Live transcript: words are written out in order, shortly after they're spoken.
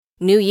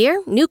New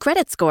year, new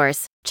credit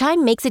scores.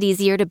 Chime makes it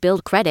easier to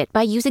build credit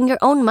by using your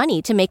own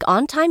money to make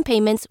on-time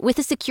payments with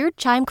a secured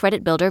Chime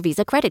Credit Builder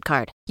Visa credit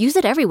card. Use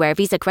it everywhere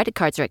Visa credit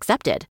cards are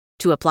accepted.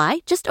 To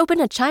apply, just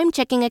open a Chime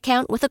checking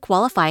account with a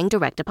qualifying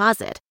direct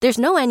deposit. There's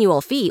no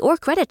annual fee or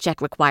credit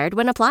check required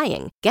when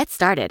applying. Get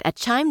started at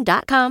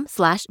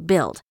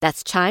chime.com/build.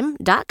 That's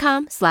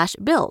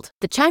chime.com/build.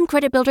 The Chime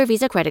Credit Builder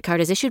Visa credit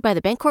card is issued by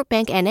the Bancorp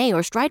Bank N.A.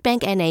 or Stride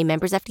Bank N.A.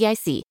 members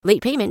FDIC.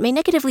 Late payment may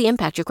negatively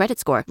impact your credit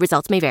score.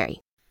 Results may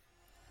vary.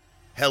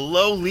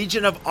 Hello,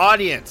 Legion of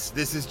Audience.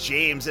 This is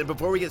James, and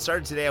before we get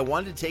started today, I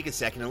wanted to take a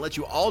second and let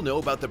you all know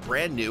about the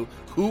brand new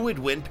Who Would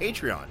Win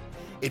Patreon.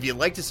 If you'd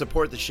like to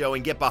support the show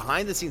and get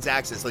behind-the-scenes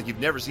access like you've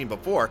never seen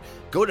before,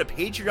 go to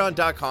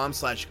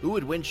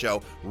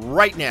patreon.com/whowouldwinshow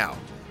right now.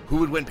 Who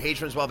Would Win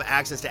patrons will have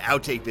access to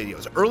outtake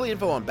videos, early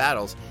info on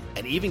battles,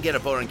 and even get a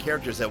vote on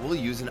characters that we'll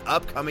use in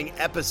upcoming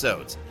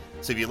episodes.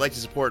 So if you'd like to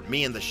support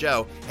me and the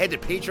show, head to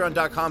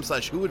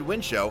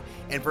patreon.com/whowouldwinshow,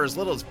 and for as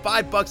little as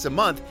 $5 a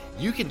month,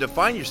 you can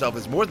define yourself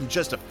as more than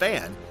just a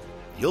fan.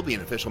 You'll be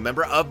an official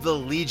member of the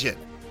Legion.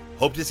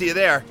 Hope to see you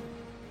there.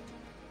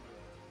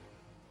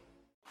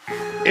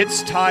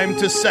 It's time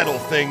to settle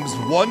things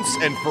once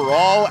and for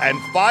all and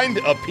find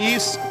a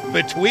peace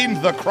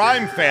between the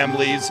crime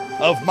families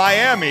of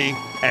Miami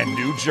and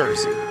New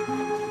Jersey.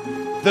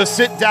 The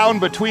sit-down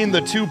between the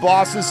two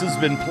bosses has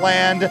been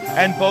planned,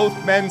 and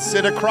both men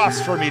sit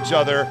across from each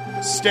other,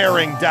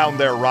 staring down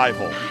their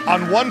rival.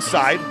 On one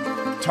side,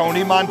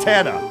 Tony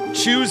Montana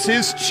chews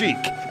his cheek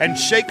and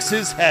shakes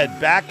his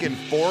head back and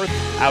forth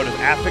out of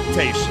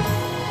affectation.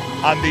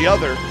 On the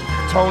other,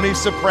 Tony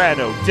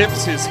Soprano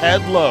dips his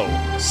head low,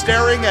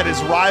 staring at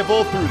his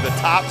rival through the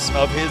tops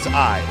of his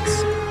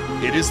eyes.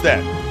 It is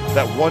then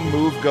that one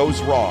move goes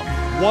wrong.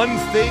 One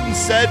thing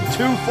said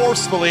too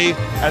forcefully,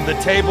 and the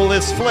table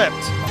is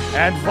flipped,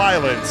 and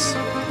violence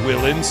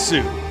will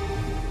ensue.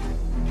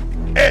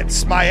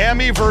 It's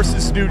Miami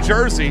versus New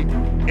Jersey.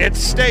 It's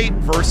State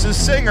versus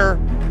Singer.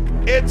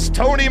 It's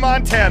Tony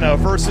Montana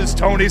versus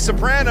Tony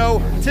Soprano.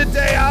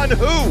 Today on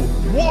Who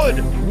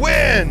Would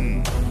Win?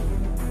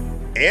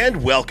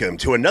 And welcome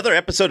to another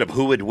episode of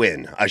Who Would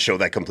Win, a show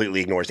that completely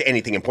ignores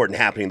anything important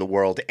happening in the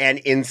world and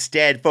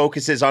instead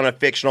focuses on a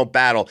fictional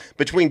battle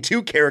between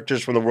two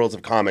characters from the worlds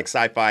of comics,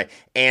 sci-fi,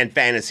 and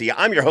fantasy.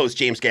 I'm your host,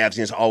 James Gavsey,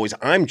 and as always,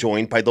 I'm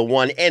joined by the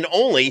one and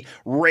only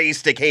Ray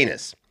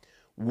Stacanis.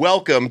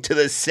 Welcome to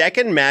the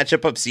second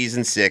matchup of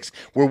Season 6,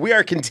 where we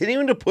are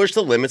continuing to push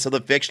the limits of the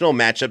fictional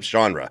matchup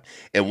genre.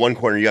 In one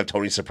corner, you have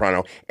Tony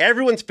Soprano,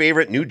 everyone's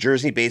favorite New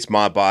Jersey-based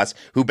mob boss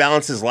who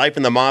balances life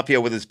in the mafia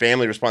with his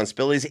family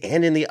responsibilities,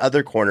 and in the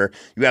other corner,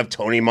 you have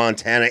Tony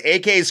Montana,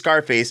 aka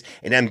Scarface,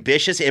 an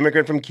ambitious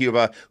immigrant from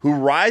Cuba who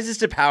rises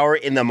to power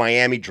in the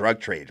Miami drug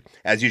trade.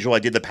 As usual, I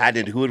did the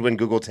patented Who Would Win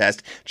Google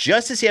test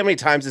just to see how many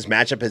times this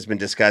matchup has been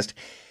discussed.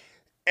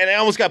 And I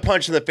almost got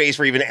punched in the face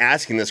for even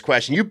asking this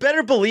question. You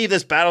better believe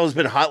this battle has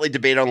been hotly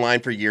debated online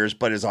for years,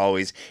 but as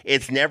always,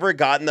 it's never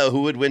gotten the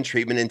Who Would Win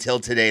treatment until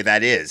today,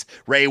 that is.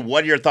 Ray,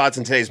 what are your thoughts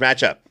on today's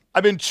matchup?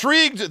 I'm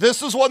intrigued.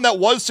 This is one that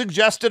was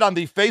suggested on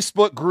the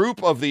Facebook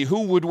group of the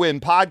Who Would Win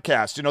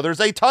podcast. You know,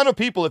 there's a ton of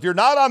people. If you're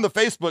not on the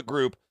Facebook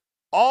group,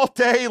 all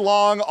day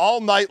long,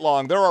 all night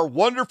long, there are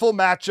wonderful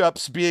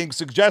matchups being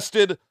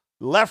suggested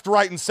left,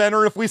 right, and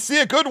center. If we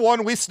see a good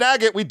one, we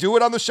snag it. We do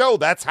it on the show.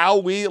 That's how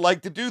we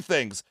like to do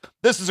things.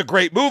 This is a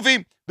great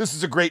movie. This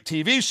is a great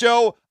TV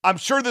show. I'm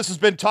sure this has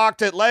been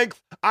talked at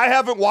length. I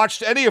haven't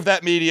watched any of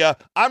that media.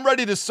 I'm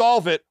ready to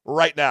solve it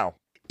right now.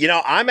 You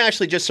know, I'm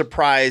actually just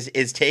surprised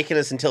it's taken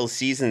us until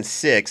Season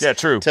 6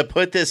 to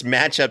put this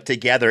matchup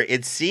together.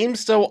 It seems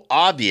so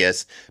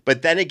obvious,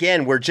 but then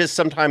again, we're just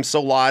sometimes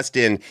so lost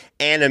in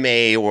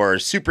anime or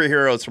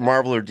superheroes from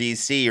Marvel or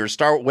DC or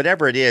Star Wars,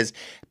 whatever it is.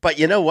 But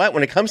you know what?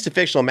 When it comes to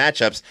fictional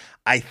matchups,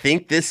 I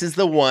think this is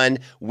the one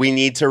we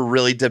need to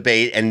really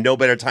debate, and no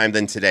better time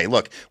than today.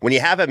 Look, when you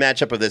have a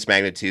matchup of this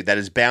magnitude that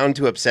is bound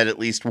to upset at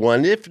least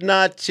one, if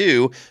not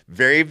two,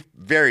 very,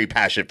 very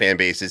passionate fan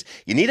bases,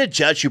 you need a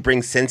judge who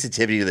brings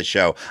sensitivity to the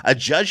show, a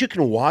judge who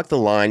can walk the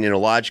line in a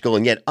logical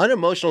and yet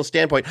unemotional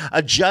standpoint,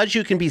 a judge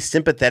who can be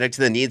sympathetic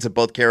to the needs of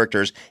both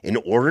characters in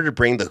order to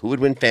bring the Who Would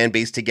Win fan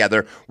base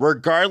together,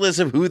 regardless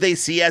of who they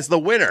see as the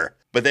winner.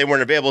 But they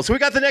weren't available, so we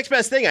got the next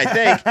best thing, I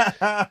think.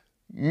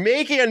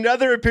 Making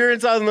another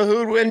appearance on the Who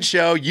Would Win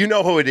show, you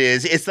know who it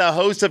is. It's the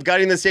host of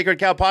Gutting the Sacred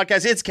Cow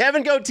podcast. It's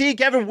Kevin Goatee.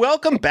 Kevin,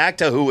 welcome back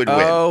to Who Would Win.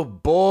 Oh,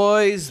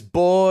 boys.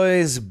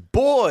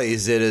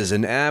 It is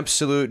an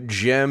absolute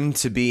gem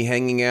to be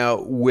hanging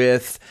out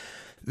with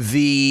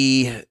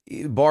the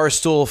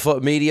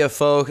Barstool Media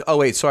folk. Oh,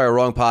 wait, sorry,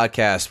 wrong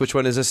podcast. Which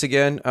one is this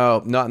again?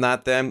 Oh,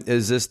 not them.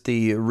 Is this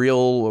the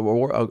real...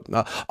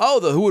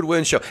 the Who Would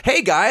Win show.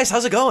 Hey, guys,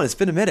 how's it going? It's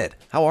been a minute.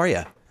 How are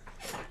you?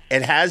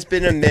 It has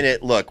been a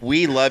minute. Look,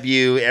 we love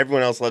you.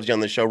 Everyone else loves you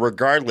on the show,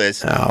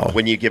 regardless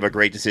when you give a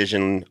great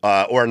decision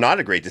or not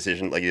a great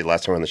decision like you did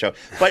last time on the show.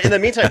 But in the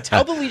meantime,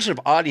 tell the Legion of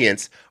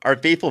Audience, our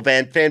faithful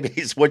fan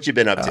base, what you've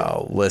been up to.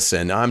 Oh,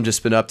 listen, I'm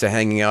just been up to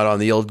hanging out on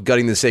the old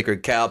Gutting the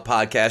Sacred Cow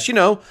podcast. You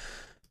know,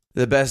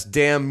 the best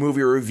damn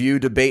movie review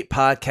debate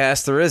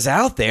podcast there is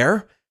out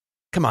there.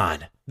 Come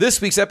on.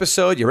 This week's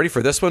episode, you ready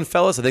for this one,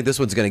 fellas? I think this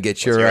one's going to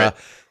get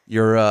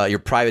your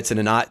privates in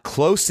a knot.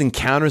 Close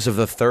Encounters of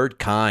the Third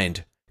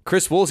Kind.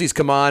 Chris Woolsey's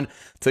come on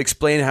to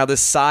explain how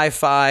this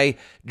sci-fi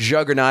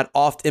juggernaut,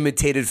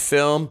 oft-imitated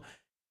film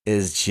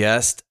is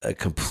just a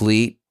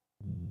complete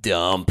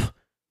dump.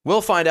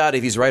 We'll find out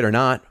if he's right or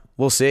not.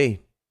 We'll see.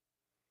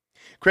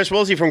 Chris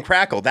Woolsey from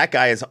Crackle. That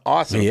guy is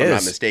awesome, if I'm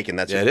not mistaken.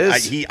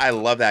 I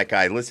love that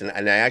guy. Listen,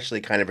 and I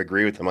actually kind of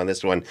agree with him on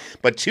this one.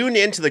 But tune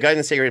into the Guy in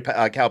the Sacred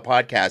Cow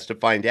podcast to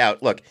find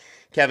out. Look,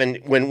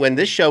 Kevin, when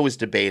this show was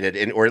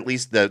debated, or at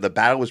least the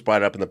battle was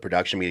brought up in the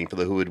production meeting for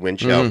the Who Would Win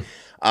show,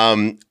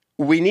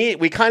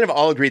 we kind of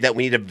all agreed that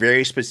we need a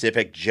very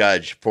specific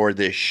judge for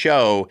this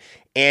show.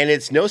 And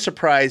it's no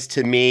surprise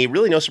to me,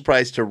 really no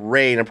surprise to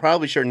Ray, and I'm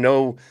probably sure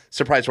no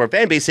surprise to our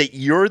fan base that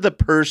you're the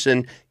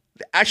person,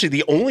 actually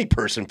the only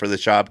person for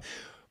this job.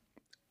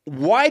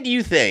 Why do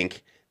you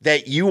think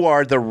that you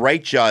are the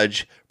right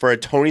judge for a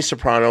Tony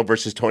Soprano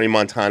versus Tony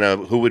Montana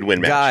Who Would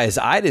Win match? Guys,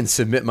 I didn't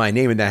submit my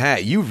name in the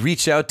hat. You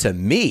reach out to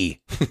me.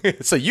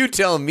 So you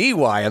tell me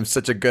why I'm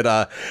such a good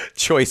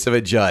choice of a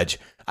judge.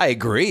 I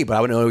agree, but I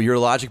want to know your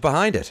logic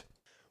behind it.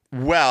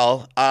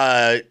 Well,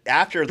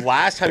 after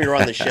last time you were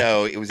on the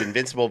show, it was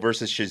Invincible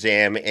versus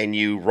Shazam, and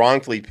you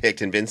wrongfully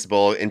picked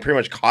Invincible and pretty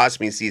much cost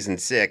me season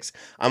 6.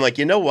 I'm like,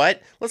 you know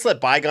what? Let's let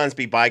bygones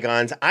be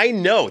bygones. I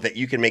know that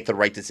you can make the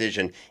right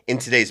decision in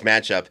today's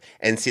matchup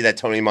and see that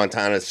Tony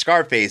Montana's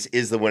Scarface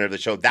is the winner of the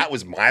show. That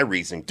was my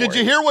reason for it. Did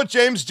you hear what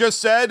James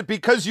just said?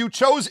 Because you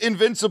chose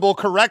Invincible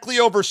correctly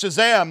over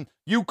Shazam,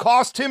 you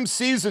cost him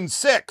season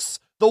 6,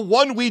 the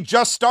one we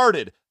just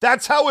started.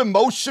 That's how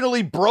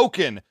emotionally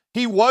broken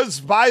he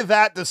was by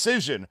that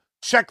decision.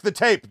 Check the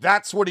tape.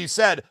 That's what he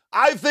said.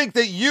 I think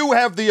that you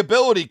have the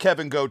ability,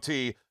 Kevin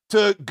Goatee,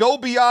 to go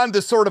beyond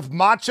the sort of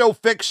macho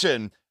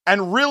fiction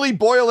and really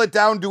boil it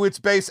down to its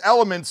base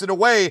elements in a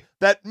way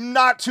that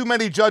not too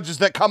many judges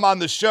that come on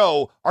the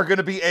show are going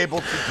to be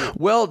able to do.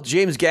 Well,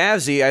 James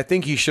Gavsey, I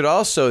think you should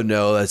also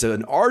know, as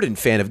an ardent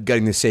fan of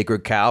Gutting the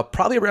Sacred Cow,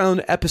 probably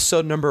around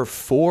episode number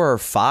 4 or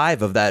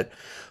 5 of that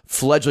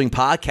fledgling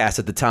podcast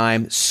at the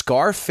time,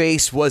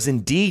 Scarface was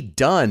indeed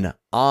done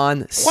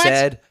on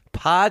said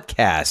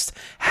podcast.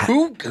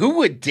 Who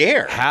would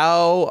dare?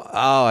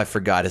 I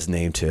forgot his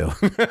name too.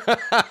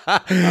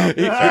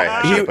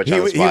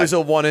 He was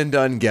a one and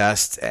done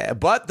guest,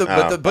 but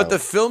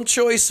the film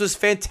choice was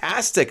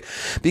fantastic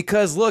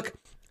because look,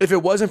 if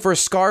it wasn't for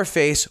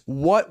Scarface,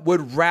 what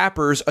would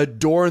rappers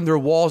adorn their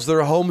walls,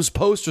 their homes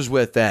posters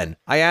with then?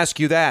 I ask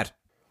you that.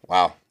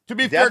 Wow. To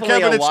be fair,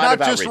 Kevin, it's not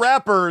just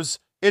rappers.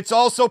 It's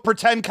also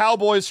pretend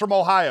cowboys from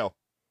Ohio.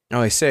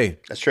 Oh, I see.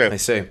 That's true. I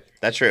see.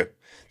 That's true.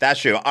 That's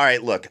true. All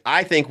right, look,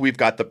 I think we've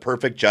got the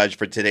perfect judge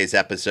for today's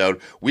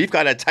episode. We've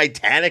got a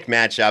titanic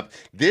matchup.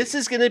 This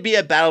is going to be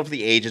a battle for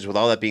the ages. With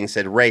all that being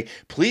said, Ray,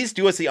 please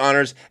do us the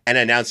honors and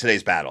announce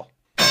today's battle.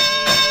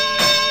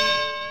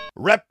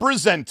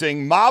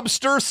 Representing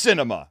Mobster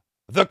Cinema,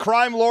 the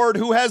crime lord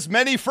who has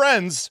many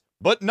friends,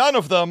 but none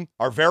of them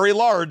are very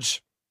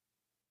large,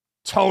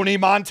 Tony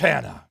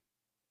Montana.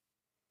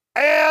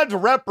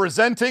 And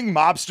representing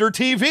Mobster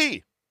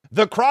TV,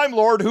 the crime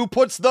lord who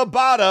puts the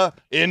bada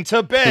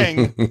into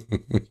bang,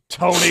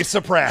 Tony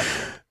Soprano.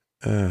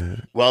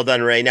 Well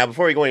done, Ray. Now,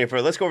 before we go any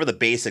further, let's go over the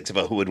basics of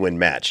a Who Would Win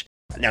match.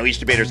 Now, each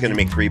debater is going to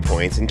make 3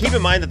 points, and keep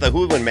in mind that the Who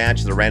Would Win match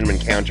is a random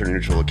encounter in a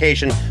neutral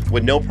location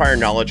with no prior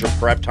knowledge or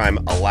prep time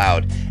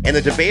allowed. And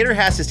the debater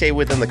has to stay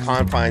within the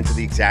confines of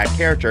the exact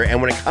character,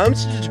 and when it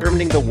comes to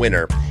determining the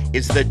winner,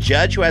 it's the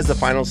judge who has the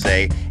final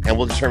say and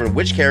will determine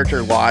which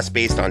character lost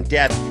based on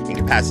death,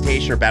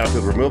 incapacitation, or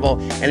battlefield removal.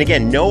 And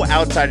again, no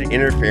outside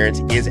interference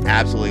is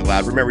absolutely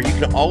allowed. Remember, you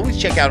can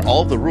always check out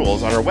all of the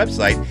rules on our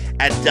website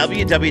at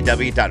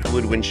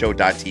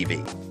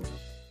www.whowouldwinshow.tv.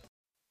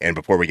 And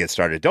before we get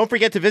started, don't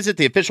forget to visit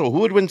the official Who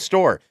Would Win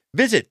store.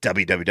 Visit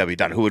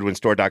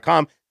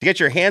www.whowouldwinstore.com to get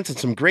your hands on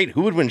some great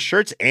Who Would Win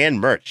shirts and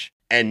merch.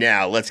 And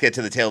now, let's get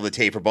to the tail of the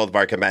tape for both of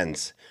our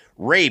combatants.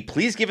 Ray,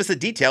 please give us the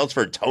details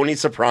for Tony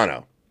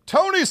Soprano.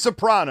 Tony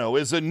Soprano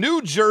is a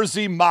New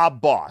Jersey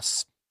mob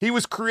boss. He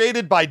was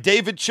created by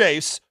David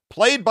Chase,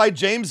 played by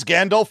James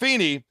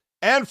Gandolfini,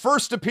 and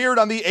first appeared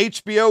on the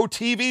HBO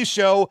TV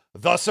show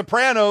The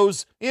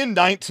Sopranos in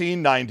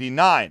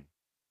 1999.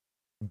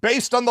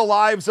 Based on the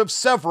lives of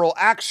several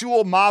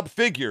actual mob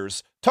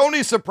figures,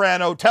 Tony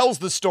Soprano tells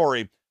the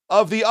story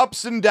of the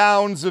ups and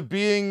downs of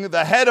being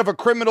the head of a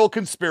criminal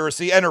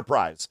conspiracy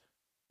enterprise.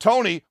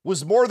 Tony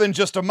was more than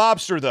just a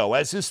mobster, though,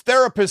 as his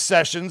therapist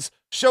sessions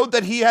showed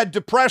that he had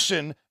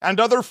depression and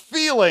other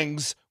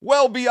feelings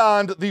well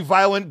beyond the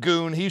violent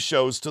goon he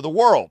shows to the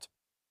world.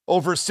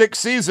 Over 6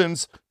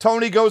 seasons,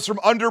 Tony goes from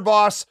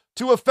underboss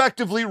to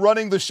effectively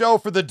running the show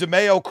for the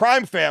DeMeo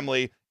crime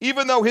family,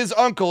 even though his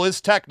uncle is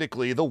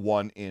technically the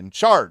one in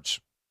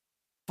charge.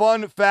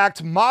 Fun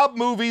fact, mob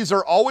movies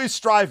are always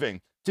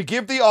striving to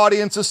give the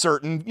audience a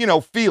certain,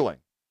 feeling.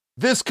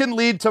 This can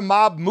lead to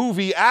mob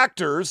movie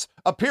actors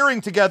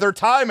appearing together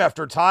time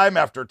after time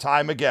after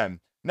time again.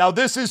 Now,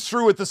 this is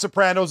true with The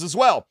Sopranos as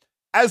well,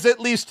 as at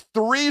least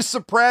 3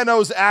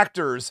 Sopranos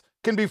actors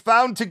can be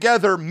found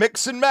together,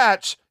 mix and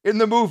match, in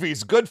the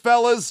movies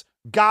Goodfellas,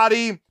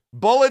 Gotti,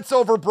 Bullets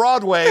Over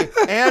Broadway,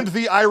 and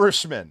The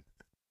Irishman.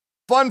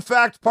 Fun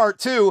fact part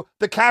 2,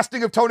 the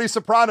casting of Tony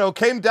Soprano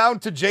came down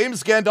to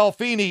James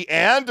Gandolfini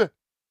and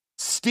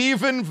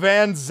Steven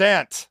Van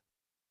Zandt.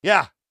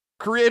 Yeah,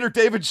 creator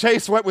David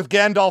Chase went with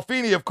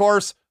Gandolfini, of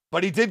course,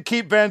 but he did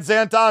keep Van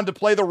Zandt on to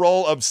play the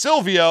role of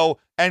Silvio,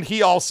 and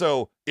he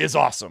also is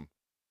awesome.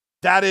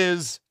 That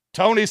is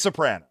Tony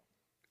Soprano.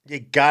 You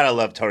gotta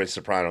love Tony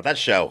Soprano. That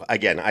show,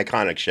 again,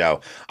 iconic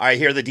show. All right,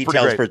 here are the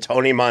details for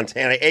Tony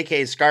Montana,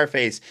 a.k.a.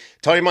 Scarface.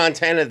 Tony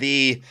Montana,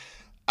 the,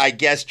 I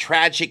guess,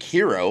 tragic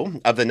hero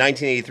of the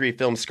 1983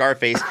 film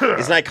Scarface,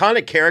 is an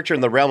iconic character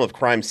in the realm of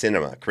crime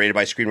cinema. Created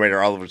by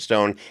screenwriter Oliver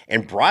Stone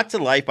and brought to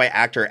life by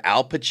actor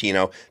Al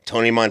Pacino,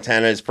 Tony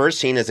Montana is first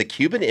seen as a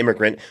Cuban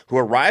immigrant who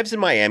arrives in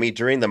Miami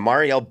during the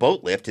Mariel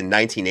boat lift in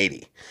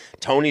 1980.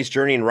 Tony's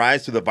journey and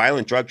rise through the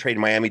violent drug trade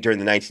in Miami during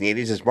the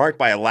 1980s is marked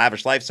by a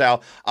lavish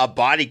lifestyle, a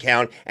body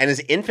count, and his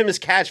infamous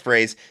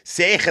catchphrase,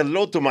 "Say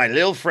hello to my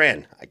little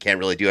friend." I can't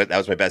really do it. That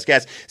was my best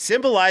guess.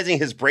 Symbolizing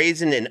his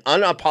brazen and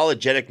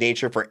unapologetic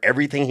nature for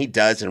everything he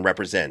does and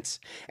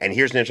represents. And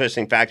here's an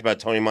interesting fact about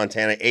Tony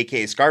Montana,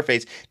 a.k.a.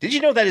 Scarface. Did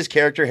you know that his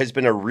character has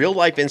been a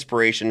real-life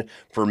inspiration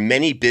for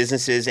many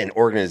businesses and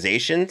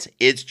organizations?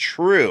 It's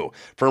true.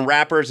 From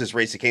rappers, as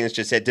Ray Cicanas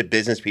just said, to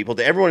business people,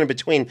 to everyone in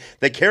between,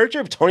 the character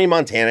of Tony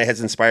Montana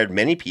has inspired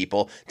many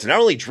people to not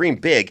only dream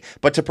big,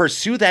 but to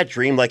pursue that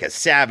dream like a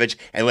savage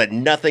and let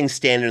nothing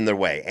stand in their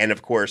way. And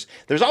of course,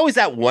 there's always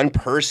that one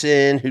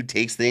person who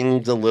takes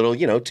things a little,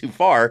 too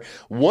far.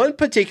 One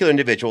particular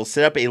individual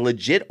set up a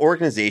legit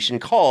organization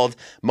called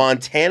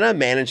Montana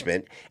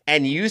Management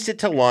and used it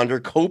to launder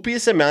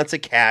copious amounts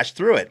of cash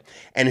through it.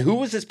 And who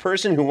was this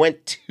person who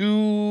went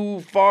too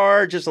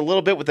far just a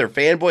little bit with their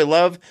fanboy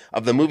love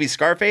of the movie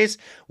Scarface?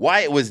 Why,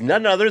 it was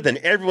none other than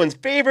everyone's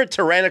favorite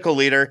tyrannical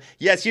leader.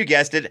 Yes, you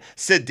guessed it,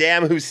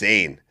 Saddam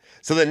Hussein.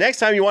 So the next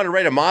time you want to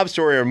write a mob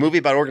story or a movie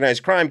about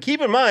organized crime,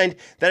 keep in mind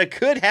that it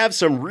could have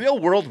some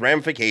real-world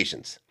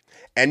ramifications.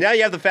 And now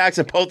you have the facts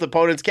of both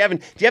opponents. Kevin,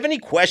 do you have any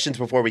questions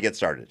before we get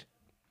started?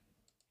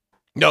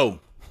 No.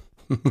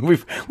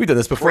 We've done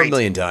this before. Great. A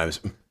million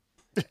times.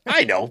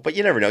 I know, but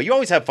you never know. You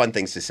always have fun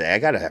things to say. We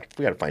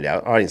gotta find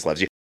out. Our audience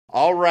loves you.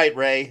 All right,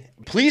 Ray.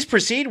 Please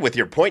proceed with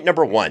your point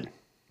number 1.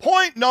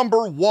 Point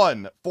number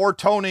 1 for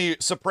Tony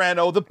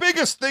Soprano. The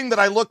biggest thing that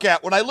I look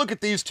at when I look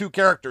at these two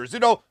characters,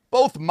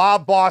 both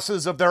mob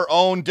bosses of their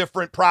own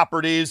different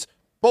properties,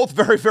 both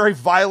very, very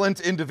violent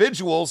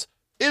individuals,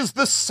 is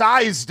the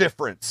size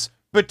difference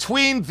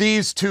between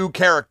these two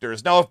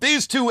characters. Now, if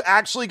these two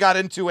actually got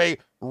into a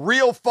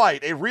real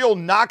fight, a real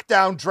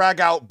knockdown,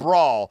 drag-out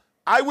brawl,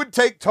 I would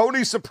take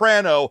Tony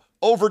Soprano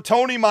over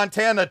Tony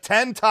Montana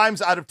 10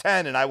 times out of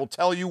 10, and I will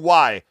tell you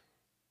why.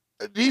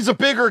 He's a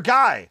bigger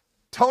guy.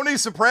 Tony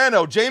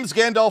Soprano, James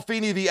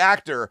Gandolfini, the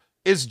actor,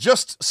 is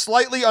just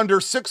slightly under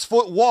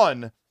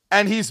 6'1",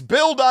 and he's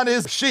billed on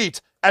his sheet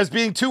as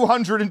being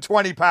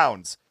 220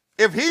 pounds.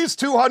 If he's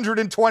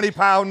 220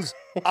 pounds,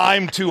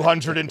 I'm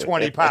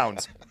 220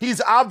 pounds.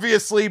 He's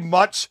obviously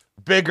much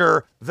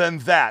bigger than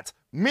that.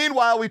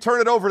 Meanwhile, we turn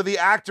it over to the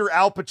actor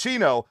Al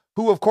Pacino,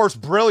 who of course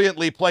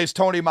brilliantly plays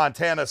Tony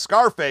Montana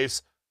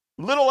Scarface.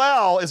 Little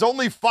Al is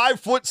only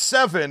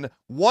 5'7",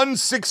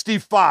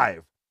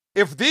 165.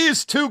 If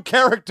these two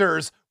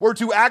characters were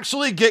to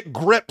actually get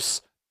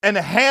grips and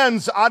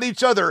hands on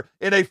each other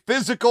in a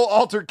physical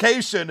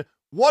altercation,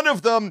 one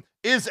of them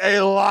is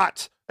a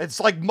lot. It's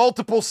like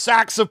multiple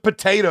sacks of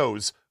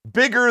potatoes,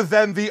 bigger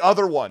than the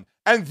other one.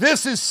 And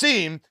this is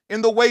seen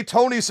in the way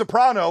Tony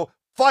Soprano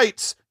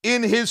fights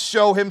in his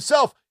show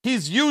himself.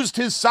 He's used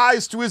his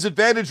size to his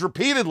advantage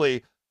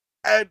repeatedly.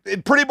 And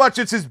pretty much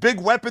it's his big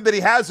weapon that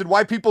he has and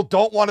why people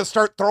don't want to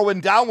start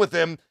throwing down with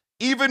him,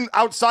 even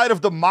outside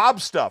of the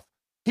mob stuff.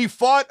 He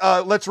fought,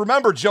 let's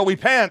remember, Joey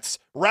Pants,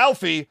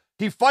 Ralphie.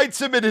 He fights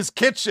him in his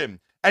kitchen,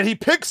 and he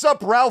picks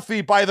up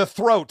Ralphie by the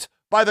throat,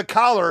 by the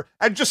collar,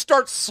 and just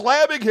starts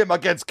slamming him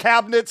against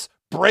cabinets,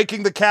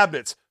 breaking the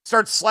cabinets,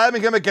 starts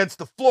slamming him against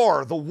the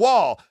floor, the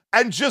wall,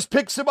 and just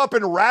picks him up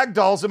and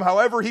ragdolls him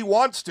however he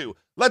wants to.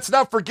 Let's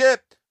not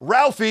forget,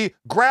 Ralphie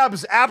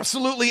grabs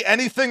absolutely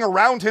anything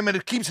around him, and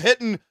it keeps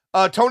hitting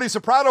Tony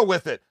Soprano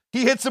with it.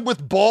 He hits him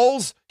with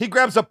bowls. He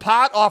grabs a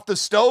pot off the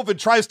stove and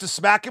tries to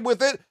smack him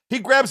with it. He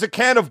grabs a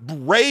can of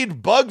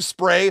Raid bug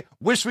spray.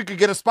 Wish we could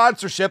get a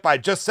sponsorship. I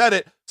just said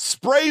it.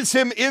 Sprays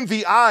him in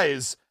the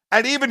eyes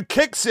and even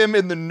kicks him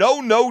in the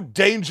no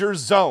danger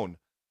zone.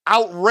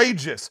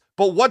 Outrageous.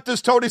 But what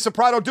does Tony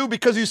Soprano do?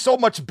 Because he's so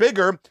much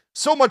bigger,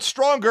 so much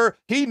stronger,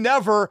 he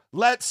never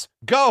lets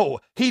go.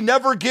 He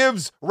never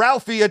gives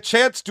Ralphie a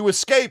chance to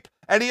escape,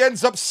 and he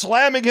ends up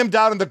slamming him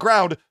down on the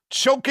ground,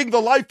 choking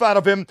the life out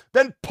of him,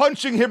 then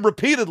punching him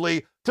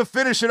repeatedly to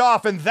finish it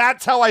off. And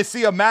that's how I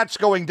see a match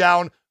going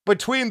down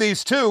between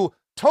these two.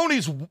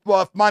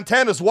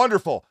 Montana's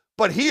wonderful,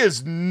 but he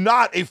is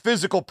not a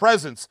physical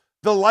presence,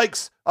 the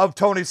likes of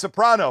Tony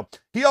Soprano.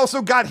 He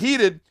also got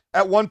heated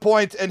at one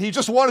point, and he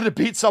just wanted to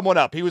beat someone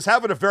up. He was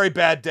having a very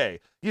bad day.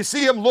 You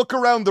see him look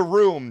around the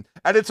room,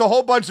 and it's a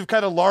whole bunch of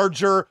kind of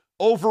larger,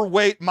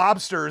 overweight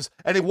mobsters,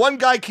 and one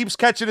guy keeps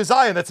catching his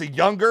eye, and that's a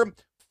younger,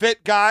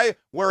 fit guy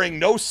wearing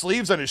no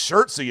sleeves on his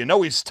shirt, so you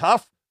know he's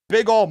tough,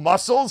 big old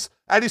muscles,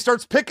 and he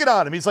starts picking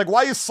on him. He's like,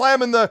 why are you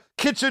slamming the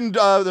kitchen,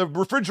 the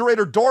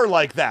refrigerator door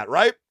like that,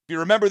 right? If you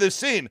remember this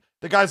scene,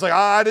 the guy's like,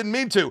 I didn't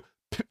mean to.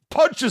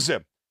 Punches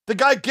him. The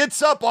guy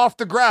gets up off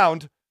the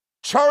ground,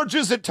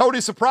 charges at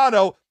Tony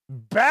Soprano.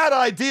 Bad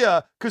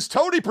idea, because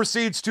Tony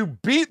proceeds to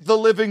beat the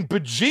living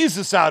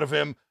bejesus out of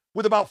him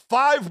with about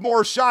 5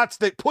 more shots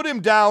that put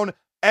him down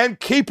and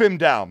keep him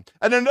down.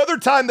 And another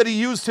time that he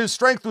used his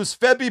strength was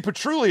Febby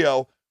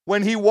Petrulio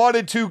when he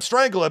wanted to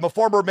strangle him, a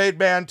former made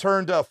man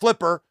turned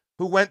flipper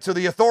who went to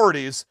the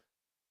authorities.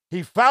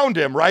 He found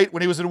him, right,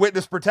 when he was in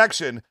witness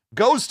protection,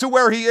 goes to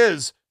where he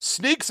is,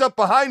 sneaks up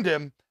behind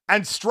him,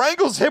 and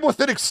strangles him with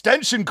an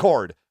extension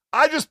cord.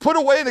 I just put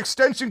away an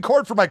extension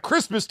cord for my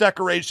Christmas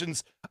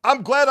decorations.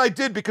 I'm glad I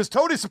did, because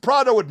Tony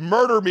Soprano would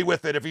murder me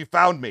with it if he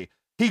found me.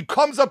 He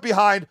comes up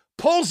behind,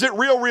 pulls it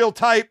real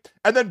tight,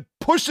 and then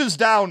pushes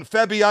down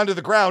Febby onto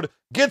the ground,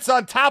 gets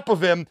on top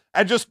of him,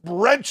 and just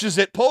wrenches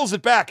it, pulls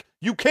it back.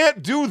 You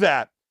can't do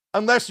that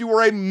unless you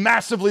are a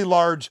massively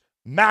large,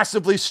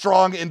 massively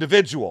strong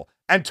individual.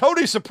 And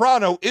Tony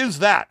Soprano is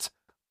that.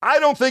 I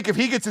don't think if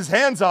he gets his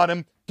hands on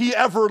him, he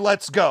ever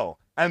lets go.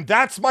 And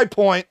that's my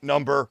point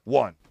number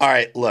 1. All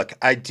right, look,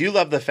 I do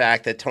love the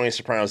fact that Tony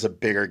Soprano is a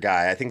bigger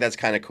guy. I think that's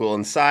kind of cool,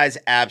 and size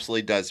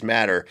absolutely does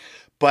matter.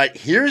 But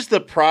here's the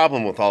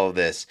problem with all of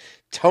this.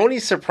 Tony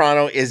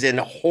Soprano is in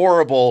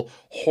horrible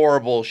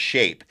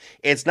shape.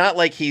 It's not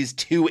like he's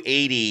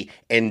 280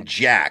 and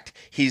jacked.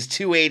 He's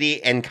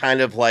 280 and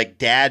kind of like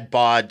dad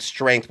bod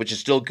strength, which is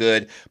still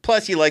good.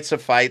 Plus, he likes to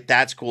fight.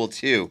 That's cool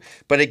too.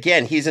 But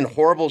again, he's in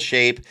horrible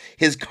shape.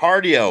 His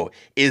cardio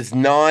is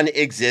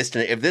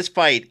non-existent. If this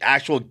fight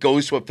actually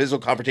goes to a physical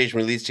confrontation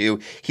with these two,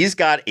 he's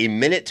got a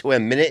minute to a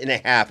minute and a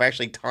half. I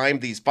actually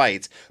timed these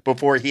fights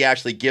before he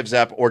actually gives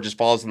up or just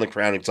falls on the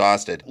ground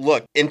exhausted.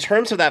 Look, in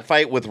terms of that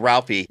fight with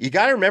Ralphie, you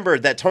got to remember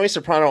that Tony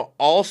Soprano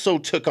also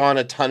took on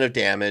a ton of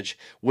damage,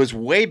 was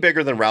way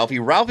bigger than Ralphie.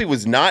 Ralphie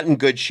was not in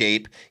good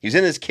shape. He's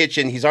in his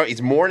kitchen.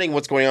 He's mourning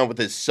what's going on with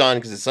his son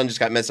because his son just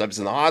got messed up. He's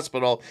in the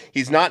hospital.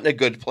 He's not in a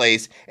good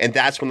place, and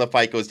that's when the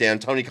fight goes down.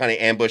 Tony kind of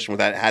ambushed him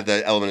without had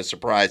the element of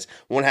surprise.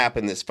 Won't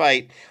happen in this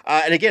fight.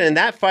 And again, in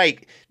that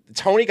fight,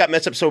 Tony got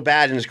messed up so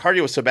bad and his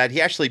cardio was so bad, he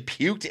actually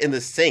puked in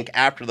the sink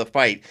after the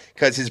fight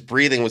because his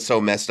breathing was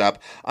so messed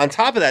up. On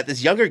top of that,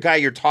 this younger guy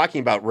you're talking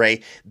about,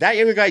 Ray, that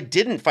younger guy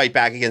didn't fight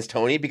back against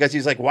Tony because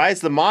he's like, why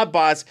is the mob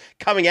boss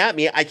coming at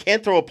me? I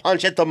can't throw a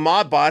punch at the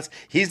mob boss.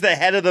 He's the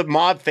head of the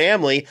mob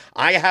family.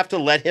 I have to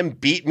let him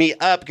beat me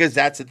up because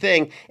that's the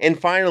thing. And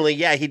finally,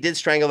 yeah, he did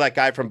strangle that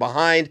guy from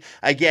behind.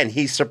 Again,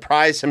 he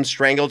surprised him,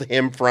 strangled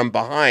him from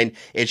behind.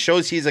 It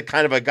shows he's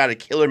got a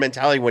killer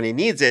mentality when he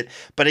needs it.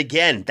 But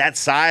again, that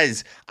size,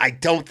 I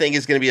don't think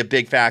is going to be a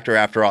big factor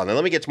after all. Now,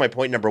 let me get to my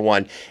point number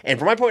 1. And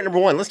for my point number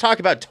 1, let's talk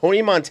about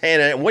Tony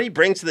Montana and what he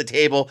brings to the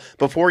table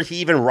before he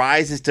even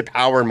rises to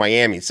power in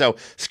Miami. So,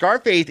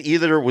 Scarface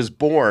either was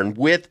born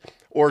with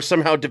or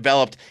somehow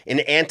developed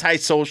an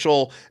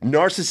antisocial,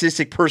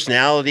 narcissistic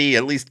personality,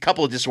 at least a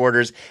couple of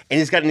disorders, and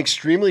he's got an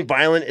extremely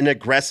violent and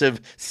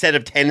aggressive set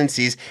of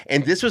tendencies,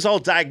 and this was all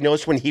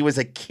diagnosed when he was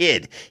a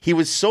kid. He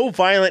was so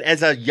violent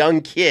as a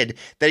young kid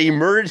that he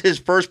murdered his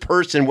first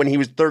person when he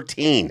was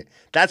 13.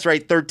 That's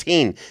right,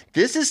 13.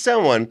 This is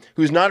someone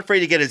who's not afraid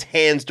to get his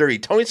hands dirty.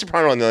 Tony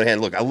Soprano, on the other hand,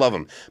 look, I love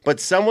him.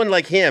 But someone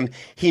like him,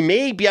 he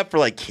may be up for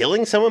like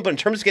killing someone, but in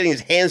terms of getting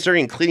his hands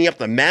dirty and cleaning up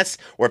the mess,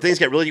 or if things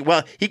get really,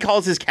 well, he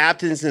calls his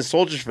captains and his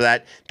soldiers for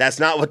that. That's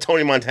not what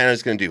Tony Montana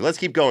is going to do. Let's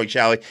keep going,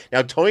 shall we?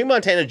 Now, Tony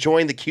Montana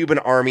joined the Cuban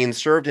army and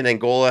served in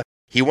Angola.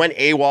 He went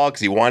AWOL because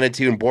he wanted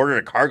to and boarded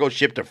a cargo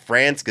ship to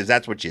France because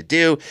that's what you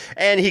do.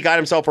 And he got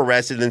himself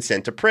arrested and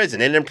sent to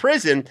prison. And in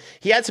prison,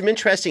 he had some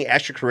interesting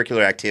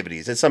extracurricular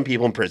activities, as some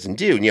people in prison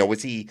do. You know,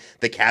 was he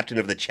the captain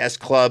of the chess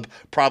club?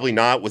 Probably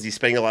not. Was he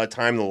spending a lot of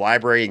time in the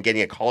library and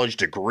getting a college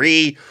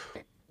degree?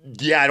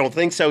 Yeah, I don't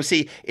think so.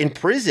 See, in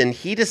prison,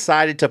 he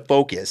decided to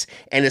focus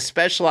and to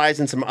specialize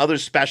in some other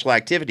special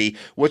activity,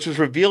 which was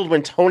revealed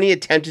when Tony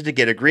attempted to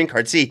get a green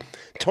card. See,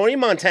 Tony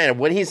Montana,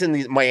 when he's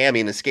in Miami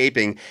and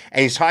escaping,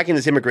 and he's talking to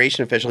this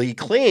immigration official, he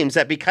claims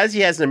that because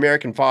he has an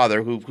American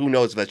father, who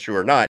knows if that's true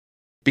or not,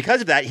 because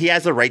of that, he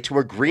has the right to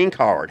a green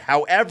card.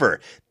 However,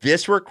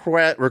 this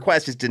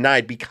request is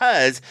denied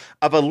because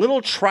of a little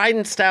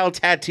trident-style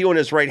tattoo on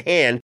his right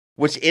hand,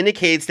 which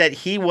indicates that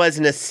he was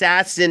an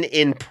assassin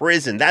in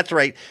prison. That's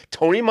right.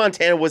 Tony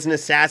Montana was an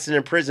assassin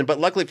in prison. But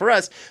luckily for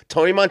us,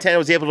 Tony Montana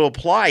was able to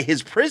apply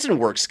his prison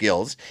work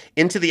skills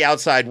into the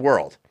outside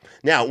world.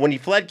 Now, when he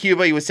fled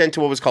Cuba, he was sent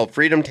to what was called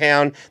Freedom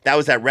Town. That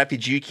was that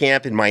refugee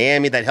camp in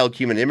Miami that held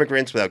Cuban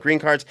immigrants without green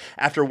cards.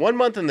 After 1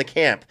 month in the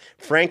camp,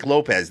 Frank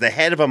Lopez, the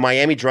head of a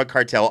Miami drug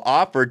cartel,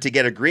 offered to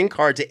get a green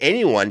card to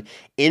anyone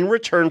in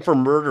return for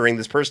murdering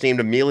this person named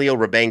Emilio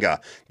Rebenga.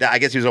 That I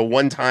guess he was a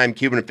one-time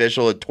Cuban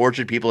official who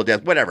tortured people to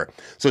death, whatever.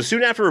 So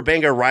soon after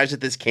Rebenga arrives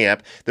at this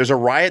camp, there's a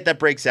riot that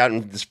breaks out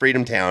in this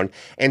Freedom Town,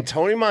 and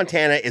Tony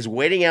Montana is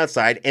waiting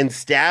outside and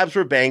stabs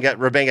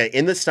Rebenga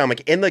in the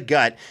stomach, in the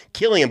gut,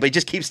 killing him, but he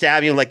just keeps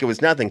stabbing him like it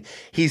was nothing.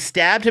 He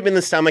stabbed him in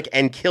the stomach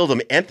and killed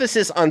him.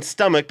 Emphasis on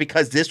stomach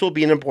because this will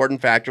be an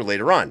important factor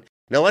later on.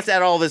 Now let's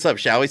add all this up,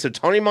 shall we? So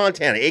Tony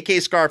Montana, aka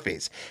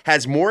Scarface,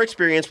 has more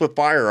experience with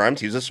firearms.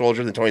 He was a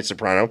soldier than Tony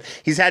Soprano.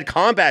 He's had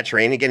combat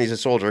training. Again, he's a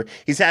soldier.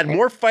 He's had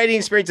more fighting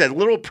experience than a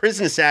little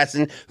prison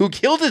assassin who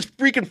killed his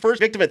freaking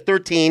first victim at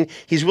 13.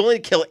 He's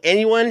willing to kill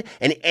anyone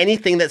and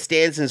anything that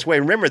stands in his way.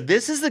 Remember,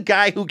 this is the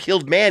guy who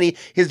killed Manny,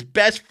 his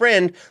best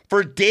friend,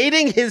 for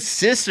dating his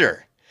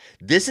sister.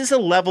 This is a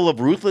level of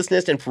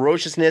ruthlessness and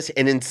ferociousness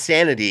and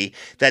insanity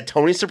that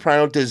Tony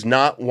Soprano does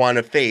not want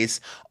to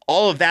face.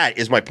 All of that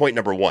is my point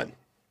number one.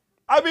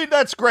 I mean,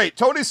 that's great.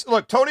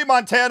 Tony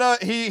Montana,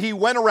 he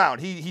went around.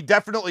 He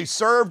definitely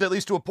served, at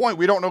least to a point.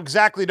 We don't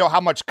exactly know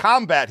how much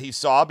combat he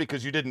saw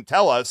because you didn't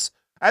tell us.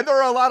 And there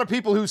are a lot of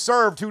people who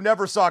served who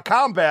never saw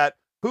combat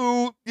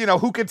who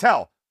can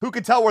tell? Who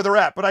can tell where they're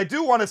at? But I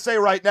do want to say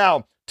right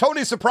now,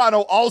 Tony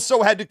Soprano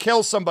also had to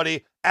kill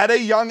somebody at a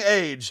young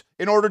age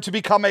in order to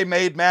become a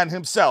made man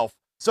himself.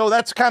 So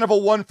that's kind of a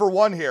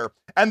 1-for-1 here.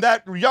 And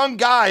that young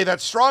guy, that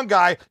strong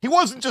guy, he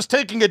wasn't just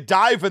taking a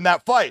dive in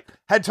that fight.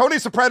 Had Tony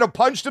Soprano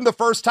punched him the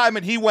first time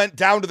and he went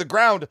down to the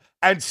ground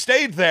and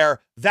stayed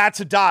there, that's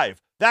a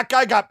dive. That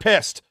guy got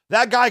pissed.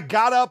 That guy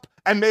got up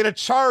and made a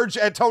charge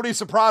at Tony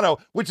Soprano,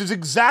 which is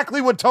exactly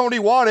what Tony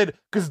wanted,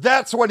 because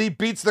that's when he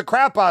beats the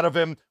crap out of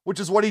him, which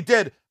is what he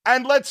did.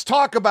 And let's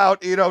talk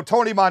about,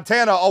 Tony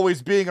Montana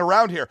always being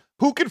around here.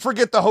 Who can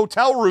forget the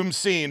hotel room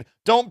scene?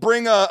 Don't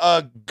bring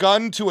a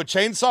gun to a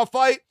chainsaw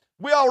fight.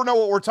 We all know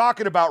what we're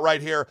talking about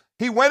right here.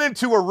 He went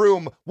into a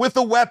room with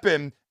a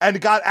weapon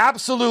and got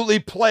absolutely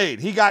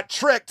played. He got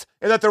tricked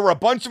in that there were a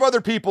bunch of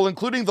other people,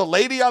 including the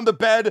lady on the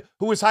bed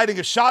who was hiding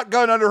a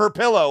shotgun under her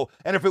pillow.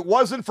 And if it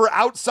wasn't for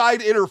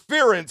outside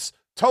interference,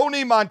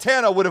 Tony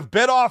Montana would have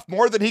bit off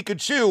more than he could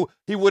chew.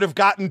 He would have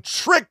gotten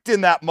tricked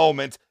in that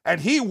moment,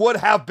 and he would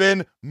have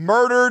been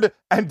murdered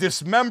and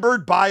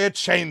dismembered by a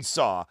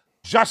chainsaw.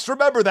 Just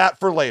remember that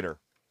for later.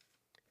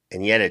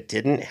 And yet it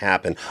didn't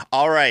happen.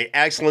 All right,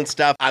 excellent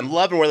stuff. I'm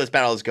loving where this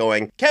battle is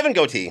going. Kevin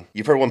Goatee,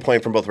 you've heard one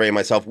point from both Ray and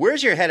myself.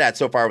 Where's your head at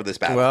so far with this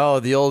battle? Well,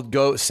 the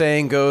old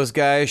saying goes,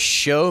 guys,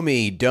 show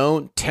me,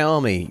 don't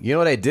tell me. You know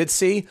what I did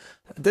see?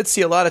 I did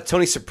see a lot of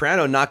Tony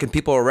Soprano knocking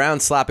people around,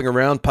 slapping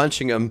around,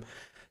 punching them.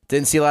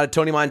 Didn't see a lot of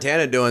Tony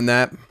Montana doing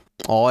that.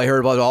 All I heard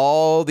about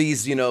all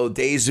these,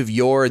 days of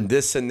yore and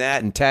this and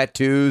that and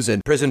tattoos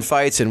and prison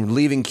fights and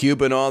leaving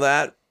Cuba and all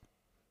that.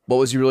 What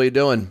was he really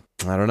doing?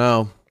 I don't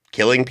know.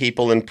 Killing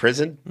people in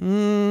prison?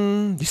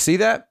 You see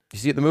that? You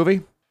see it in the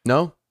movie?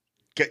 No?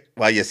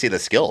 Well, you see the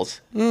skills.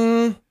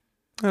 I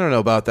don't know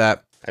about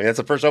that. I mean, that's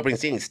the first opening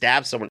scene. He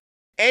stabs someone.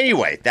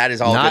 Anyway, that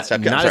is all good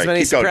stuff. Not as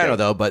many Soprano,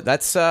 though, but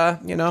that's,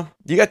 you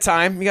got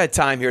time. You got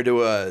time here to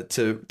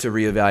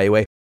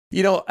reevaluate.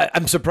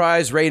 I'm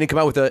surprised Ray didn't come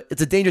out with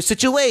it's a dangerous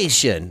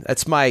situation.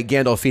 That's my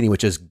Gandolfini,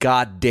 which is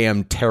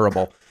goddamn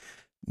terrible.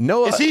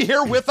 No, is he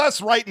here with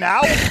us right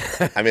now?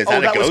 I mean, is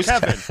that a ghost? Was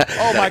Kevin.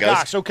 Oh my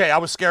gosh. Okay, I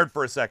was scared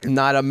for a second.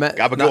 I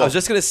was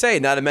just gonna say,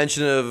 not a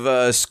mention of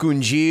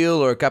Scungil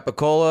or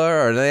Capicola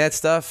or any of that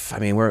stuff. I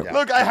mean,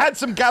 look. I had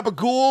some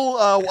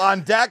Gabagool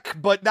on deck,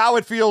 but now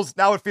it feels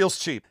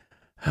cheap.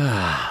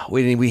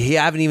 We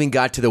haven't even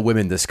got to the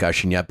women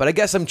discussion yet, but I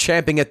guess I'm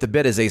champing at the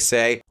bit, as they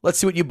say. Let's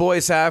see what you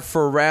boys have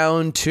for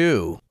round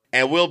 2.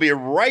 And we'll be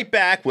right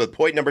back with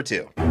point number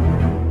 2.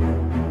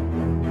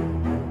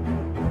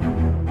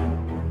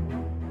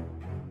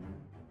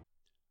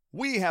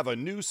 We have a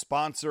new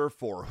sponsor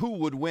for Who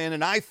Would Win,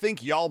 and I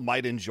think y'all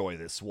might enjoy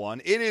this one.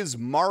 It is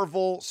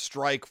Marvel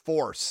Strike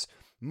Force.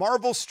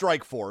 Marvel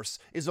Strike Force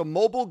is a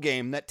mobile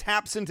game that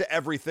taps into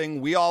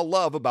everything we all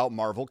love about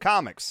Marvel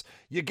Comics.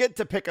 You get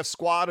to pick a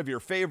squad of your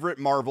favorite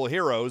Marvel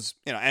heroes,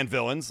 and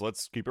villains,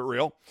 let's keep it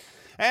real,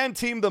 and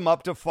team them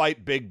up to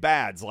fight big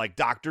bads like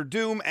Doctor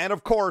Doom and,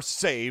 of course,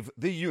 save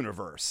the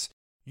universe.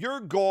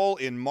 Your goal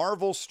in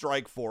Marvel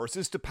Strike Force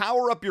is to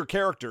power up your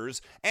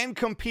characters and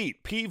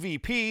compete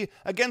PvP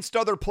against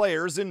other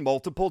players in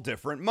multiple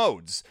different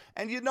modes.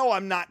 And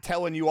I'm not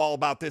telling you all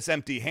about this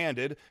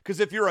empty-handed, because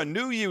if you're a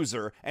new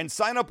user and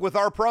sign up with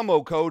our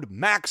promo code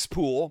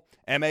MAXPOOL,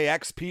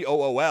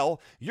 MAXPOOL,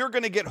 you're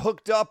going to get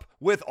hooked up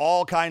with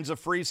all kinds of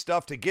free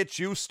stuff to get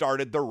you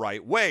started the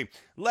right way.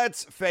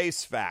 Let's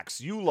face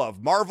facts. You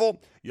love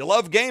Marvel, you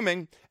love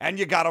gaming, and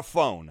you got a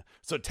phone.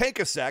 So take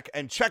a sec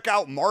and check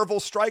out Marvel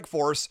Strike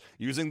Force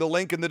using the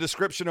link in the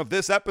description of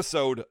this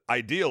episode,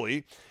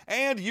 ideally,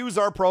 and use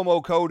our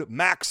promo code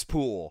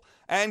MAXPOOL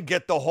and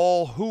get the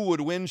whole Who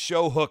Would Win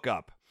show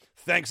hookup.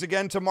 Thanks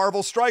again to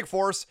Marvel Strike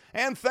Force,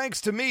 and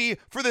thanks to me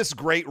for this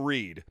great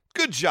read.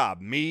 Good job,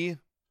 me.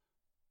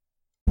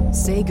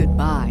 Say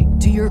goodbye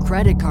to your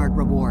credit card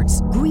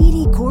rewards.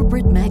 Greedy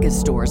corporate mega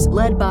stores,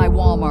 led by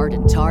Walmart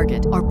and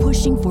Target, are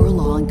pushing for a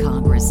law in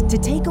Congress to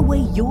take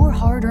away your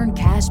hard-earned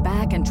cash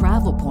back and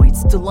travel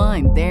points to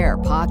line their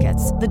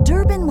pockets. The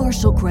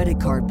Durbin-Marshall credit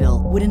card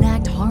bill would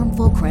enact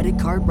harmful credit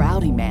card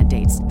routing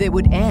mandates that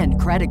would end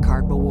credit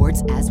card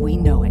rewards as we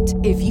know it.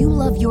 If you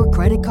love your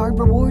credit card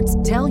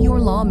rewards, tell your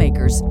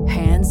lawmakers,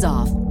 hands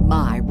off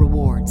my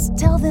rewards.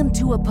 Tell them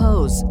to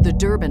oppose the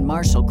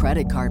Durbin-Marshall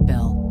credit card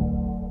bill.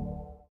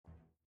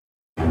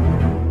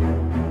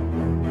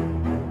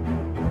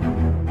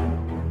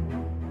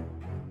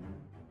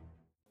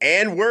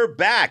 And we're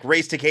back.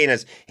 Race to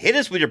Canis. Hit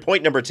us with your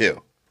point number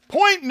 2.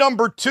 Point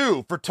number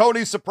 2 for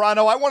Tony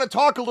Soprano. I want to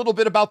talk a little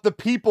bit about the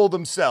people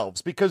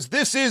themselves, because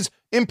this is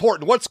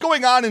important. What's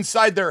going on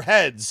inside their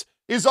heads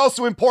is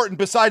also important,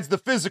 besides the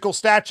physical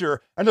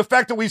stature and the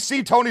fact that we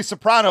see Tony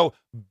Soprano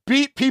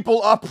beat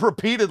people up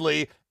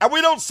repeatedly, and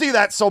we don't see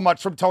that so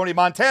much from Tony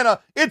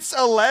Montana. It's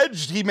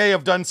alleged he may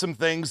have done some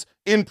things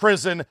in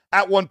prison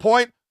at one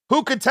point.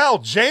 Who could tell?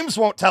 James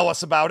won't tell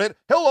us about it.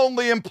 He'll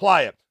only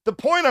imply it. The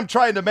point I'm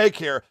trying to make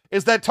here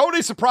is that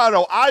Tony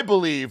Soprano, I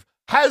believe,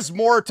 has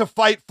more to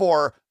fight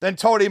for than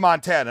Tony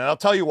Montana. And I'll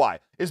tell you why.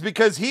 Is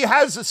because he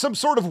has some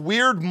sort of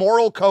weird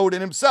moral code in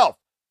himself.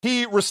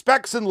 He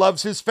respects and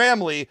loves his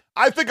family,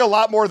 I think, a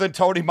lot more than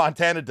Tony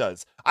Montana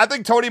does. I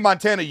think Tony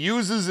Montana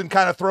uses and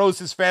kind of throws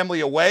his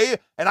family away.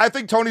 And I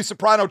think Tony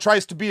Soprano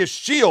tries to be a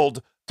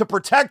shield to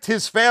protect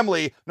his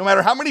family, no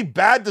matter how many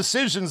bad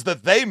decisions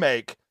that they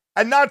make.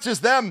 And not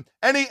just them,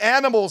 any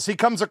animals he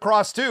comes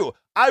across too.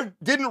 I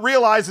didn't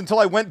realize until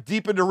I went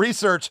deep into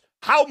research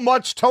how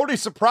much Tony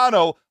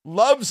Soprano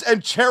loves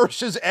and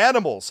cherishes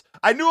animals.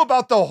 I knew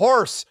about the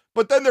horse,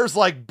 but then there's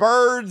like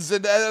birds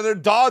and a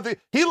dog.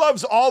 He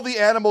loves all the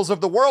animals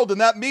of the world, and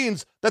that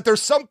means that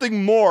there's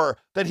something more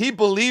that he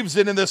believes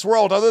in this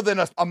world other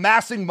than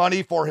amassing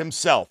money for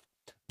himself.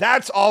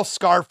 That's all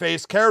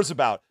Scarface cares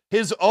about.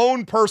 His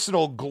own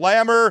personal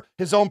glamour,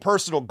 his own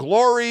personal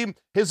glory,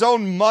 his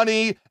own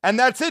money, and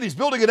that's it. He's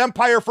building an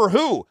empire for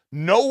who?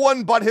 No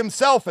one but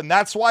himself, and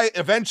that's why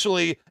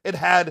eventually it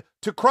had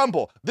to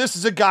crumble. This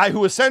is a guy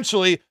who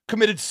essentially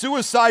committed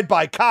suicide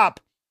by cop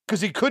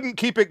because he couldn't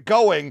keep it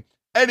going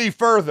any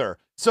further.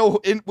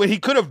 So when he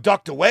could have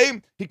ducked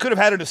away, he could have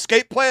had an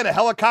escape plan, a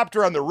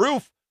helicopter on the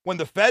roof, when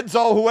the feds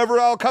whoever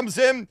all comes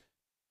in.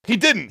 He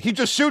didn't. He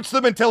just shoots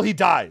them until he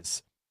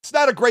dies. It's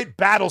not a great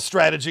battle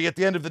strategy at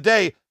the end of the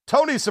day.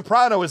 Tony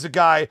Soprano is a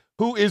guy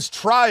who is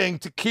trying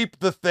to keep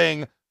the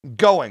thing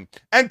going.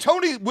 And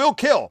Tony will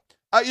kill.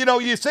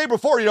 You say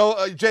before,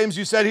 James,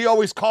 you said he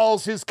always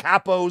calls his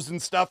capos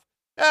and stuff.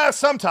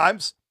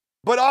 Sometimes.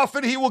 But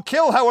often he will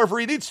kill however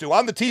he needs to.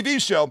 On the TV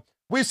show,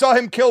 we saw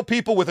him kill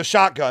people with a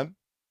shotgun.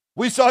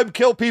 We saw him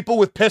kill people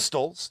with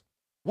pistols.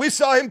 We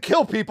saw him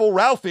kill people,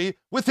 Ralphie,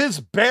 with his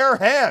bare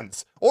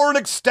hands or an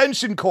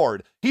extension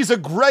cord. He's a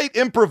great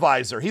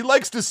improviser. He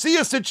likes to see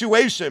a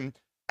situation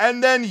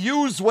and then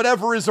use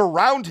whatever is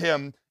around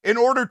him in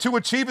order to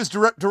achieve his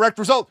direct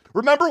result.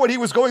 Remember when he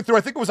was going through,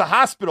 I think it was a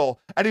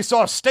hospital, and he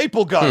saw a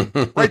staple gun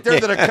right there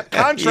that a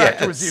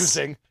contractor was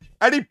using,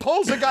 and he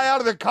pulls a guy out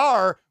of the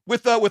car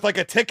with like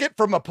a ticket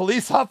from a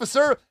police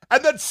officer,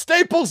 and then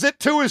staples it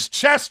to his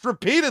chest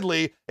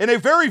repeatedly in a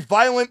very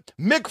violent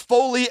Mick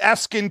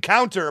Foley-esque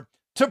encounter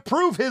to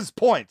prove his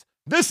point.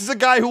 This is a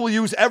guy who will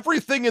use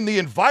everything in the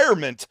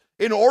environment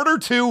in order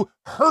to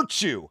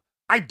hurt you.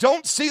 I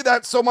don't see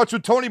that so much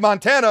with Tony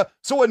Montana,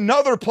 so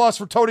another plus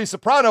for Tony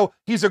Soprano.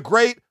 He's a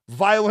great,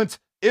 violent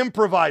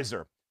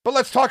improviser. But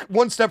let's talk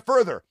one step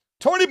further.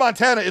 Tony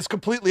Montana is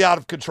completely out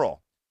of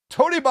control.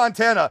 Tony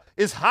Montana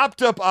is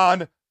hopped up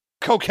on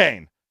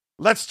cocaine.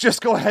 Let's just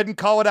go ahead and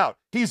call it out.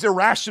 He's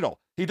irrational.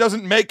 He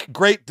doesn't make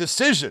great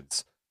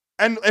decisions.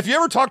 And if you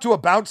ever talk to a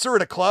bouncer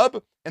at a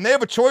club and they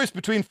have a choice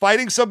between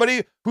fighting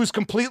somebody who's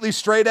completely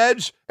straight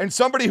edge and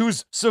somebody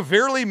who's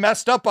severely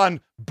messed up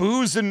on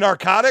booze and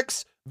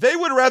narcotics, they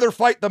would rather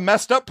fight the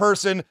messed up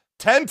person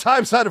 10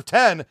 times out of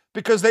 10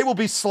 because they will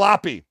be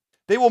sloppy.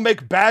 They will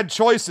make bad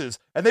choices,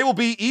 and they will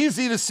be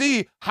easy to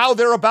see how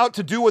they're about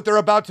to do what they're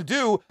about to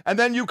do, and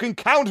then you can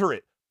counter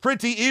it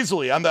pretty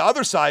easily. On the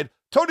other side,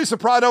 Tony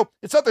Soprano,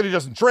 it's not that he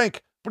doesn't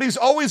drink, but he's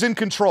always in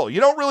control. You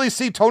don't really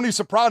see Tony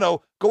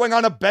Soprano going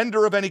on a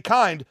bender of any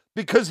kind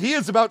because he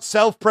is about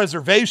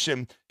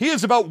self-preservation. He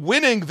is about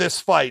winning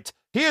this fight.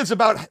 He is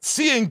about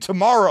seeing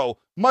tomorrow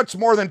much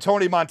more than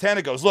Tony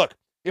Montana goes. Look,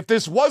 if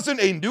this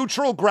wasn't a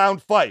neutral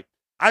ground fight,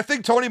 I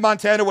think Tony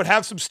Montana would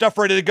have some stuff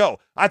ready to go.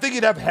 I think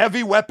he'd have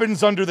heavy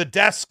weapons under the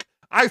desk.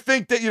 I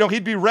think that,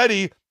 he'd be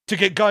ready to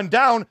get gunned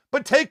down,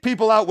 but take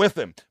people out with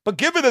him. But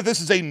given that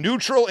this is a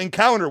neutral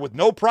encounter with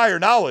no prior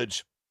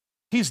knowledge,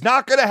 he's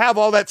not going to have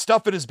all that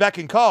stuff at his beck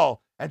and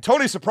call, and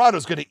Tony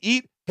Soprano's going to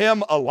eat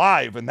him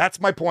alive, and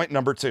that's my point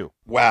number 2.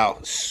 Wow,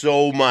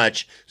 so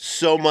much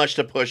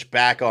to push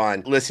back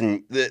on.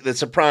 Listen, the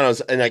Sopranos,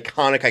 an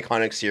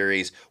iconic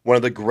series, one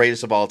of the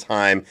greatest of all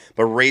time.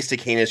 But Race to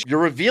Canis, you're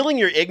revealing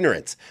your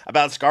ignorance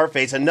about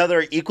Scarface,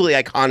 another equally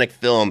iconic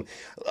film.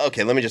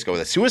 Okay, let me just go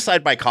with it.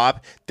 Suicide by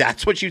Cop,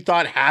 that's what you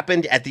thought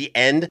happened at the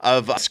end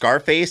of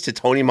Scarface to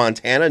Tony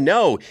Montana?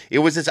 No, it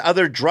was this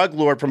other drug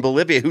lord from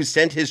Bolivia who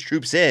sent his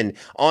troops in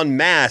en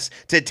masse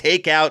to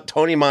take out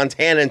Tony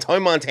Montana. And Tony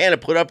Montana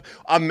put up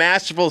a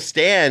masterful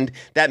stand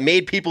that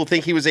made people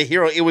think he was a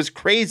hero. It was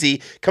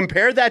crazy.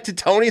 Compare that to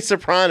Tony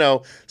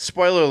Soprano,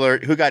 spoiler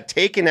alert, who got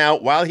taken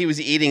out while he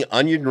was eating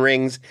onion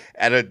rings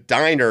at a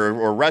diner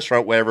or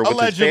restaurant, whatever, with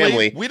his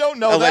family. We don't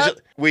know that.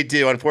 We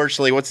do.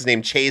 Unfortunately, what's his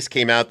name? Chase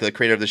came out, the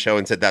creator of the show,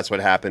 and said that's what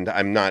happened.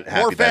 I'm not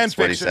happy that's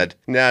what he said.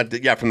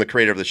 Yeah, from the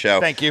creator of the show.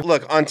 Thank you.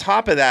 Look, on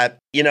top of that,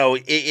 you know,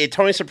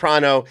 Tony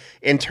Soprano,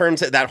 in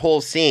terms of that whole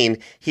scene,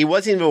 he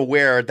wasn't even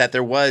aware that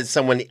there was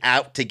someone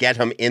out to get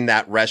him in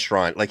that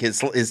restaurant. Like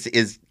his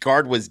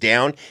guard was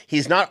down.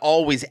 He's not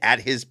always at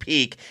his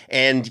peak.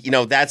 And, you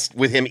know, that's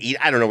with him.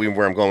 I don't know even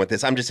where I'm going with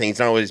this. I'm just saying he's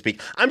not always at his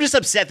peak. I'm just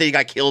upset that he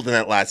got killed in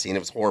that last scene. It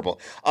was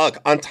horrible.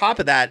 On top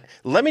of that,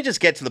 let me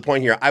just get to the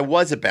point here. I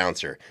was a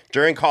bouncer.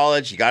 During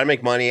college, you got to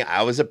make money.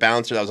 I was a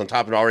bouncer. That was on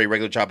top of an already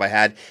regular job I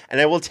had.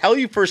 And I will tell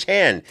you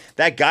firsthand,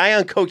 that guy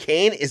on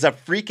cocaine is a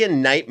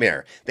freaking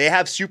nightmare. They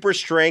have super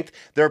strength.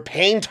 Their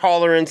pain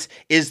tolerance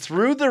is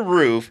through the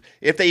roof.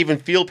 If they even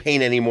feel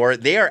pain anymore,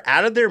 they are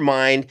out of their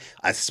mind.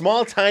 A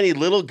small, tiny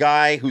little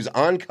guy who's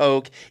on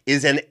coke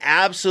is an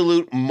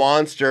absolute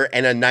monster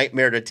and a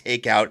nightmare to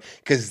take out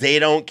because they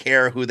don't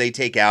care who they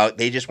take out.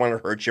 They just want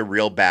to hurt you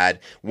real bad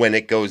when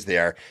it goes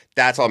there.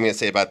 That's all I'm going to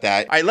say about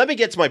that. All right, let me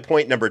get to my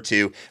point number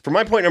 2. For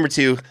my point number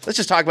 2, let's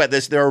just talk about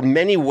this. There are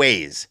many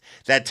ways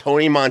that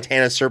Tony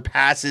Montana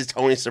surpasses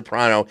Tony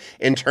Soprano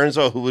in terms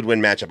of who would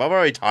win matchup. I've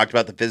already talked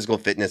about the physical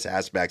fitness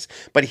aspects,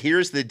 but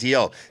here's the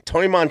deal.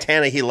 Tony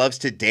Montana, he loves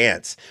to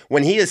dance.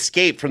 When he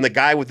escaped from the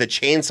guy with the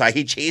chainsaw,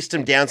 he chased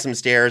him down some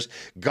stairs,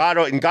 got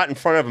in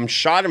front of him,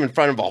 shot him in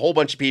front of a whole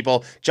bunch of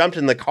people, jumped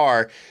in the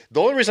car. The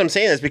only reason I'm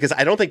saying this is because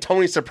I don't think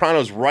Tony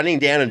Soprano's running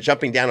down and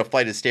jumping down a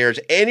flight of stairs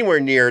anywhere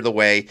near the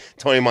way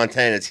Tony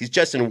Montana is. He's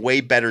just in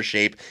way better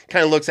shape,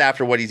 kind of looks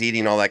after what he's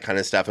eating, all that kind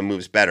of stuff, and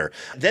moves better.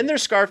 Then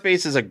there's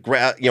Scarface's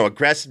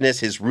aggressiveness,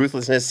 his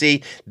ruthlessness.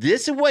 See,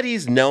 this is what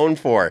he's known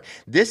for.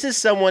 This is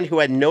someone who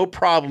had no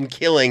problem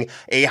killing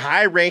a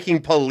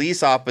high-ranking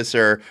police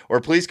officer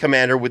or police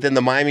commander within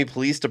the Miami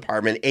Police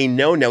Department. A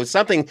no-no,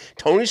 something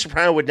Tony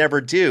Soprano would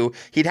never do.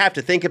 He'd have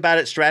to think about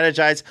it,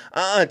 strategize.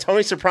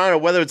 Tony Soprano,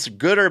 whether it's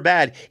good or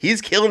bad,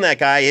 he's killing that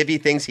guy if he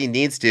thinks he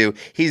needs to.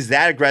 He's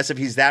that aggressive.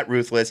 He's that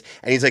ruthless.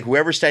 And he's like,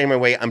 whoever's standing in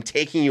my way, I'm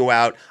taking you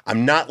out.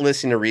 I'm not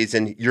listening to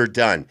reason. You're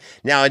done.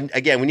 Now,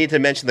 again, we need to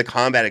mention the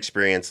combat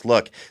experience.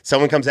 Look,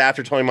 someone comes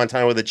after Tony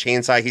Montana with a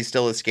chainsaw. He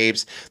still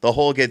escapes. The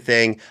whole good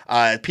thing.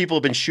 People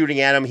have been shooting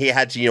at him. He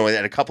had to,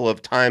 at a couple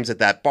of times at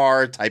that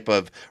bar type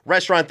of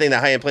restaurant thing,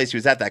 that high-end place. He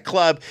was at that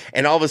club.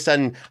 And all of a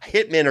sudden,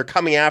 hitmen are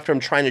coming after him,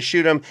 trying to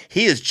shoot him.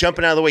 He is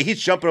jumping out of the way.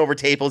 He's jumping over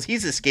tables.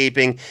 He's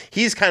escaping.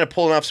 He's kind of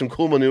pulling off some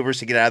cool maneuvers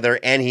to get out of there,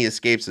 and he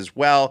escapes as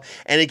well.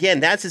 And again,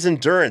 that's his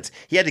endurance.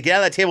 He had to get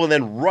out of that table and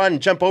then run,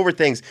 jump over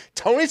things.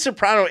 Tony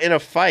Soprano in a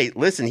fight,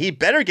 listen, he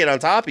better get on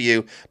top of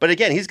you. But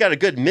again, he's got a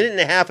good minute and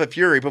a half of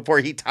fury before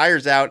he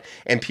tires out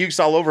and pukes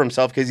all over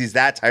himself because he's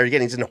that tired.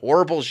 Again, he's in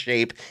horrible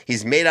shape.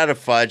 He's made out of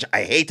fudge.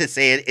 I hate to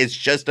say it. It's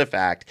just a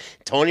fact.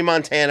 Tony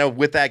Montana,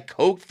 with that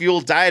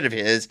coke-fueled diet of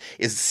his,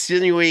 is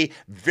sinewy,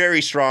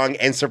 very strong,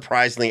 and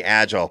surprisingly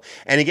agile.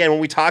 And again, when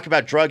we talk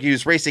about drug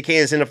use, Race to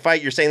Canis in a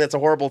fight, you're saying that's a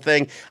horrible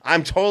thing.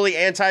 I'm totally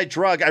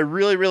anti-drug. I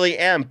really, really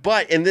am.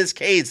 But in this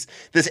case,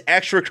 this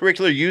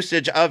extracurricular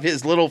usage of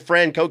his little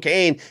friend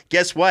cocaine,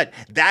 guess what?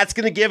 That's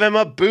going to give him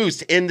a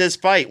boost in this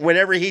fight.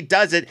 Whenever he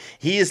does it,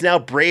 he is now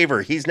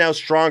braver. He's now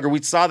stronger.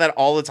 We saw that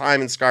all the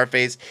time in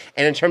Scarface.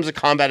 And in terms of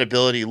combat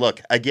ability,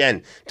 look,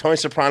 again, Tony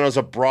Soprano's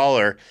a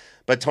brawler.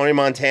 But Tony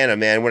Montana,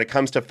 man, when it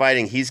comes to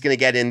fighting, he's going to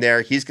get in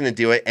there. He's going to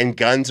do it. And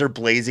guns are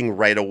blazing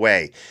right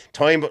away.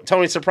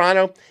 Tony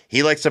Soprano,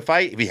 he likes to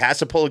fight. If he has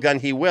to pull a gun,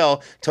 he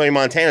will. Tony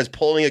Montana's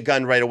pulling a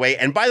gun right away.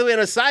 And by the way, on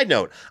a side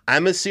note,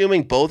 I'm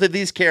assuming both of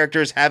these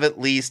characters have at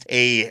least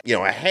a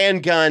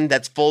handgun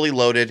that's fully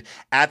loaded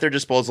at their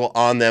disposal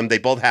on them. They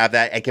both have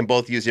that and can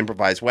both use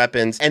improvised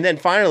weapons. And then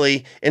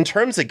finally, in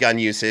terms of gun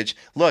usage,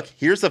 look,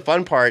 here's the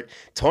fun part.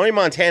 Tony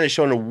Montana has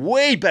shown a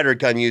way better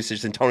gun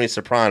usage than Tony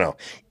Soprano.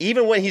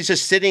 Even when he's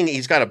just sitting,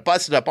 he's got a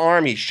busted up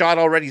arm, he's shot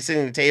already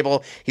sitting at the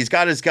table, he's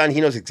got his gun,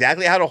 he knows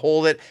exactly how to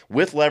hold it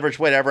with leverage,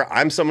 whatever.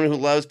 I'm someone who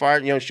loves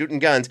shooting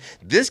guns.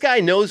 This guy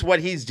knows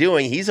what he's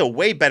doing. He's a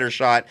way better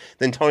shot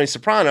than Tony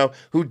Soprano,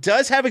 who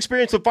does have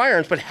experience with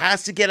firearms, but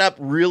has to get up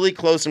really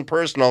close and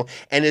personal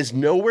and is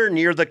nowhere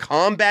near the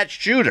combat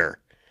shooter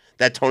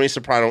that Tony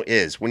Soprano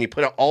is. When you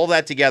put all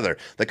that together,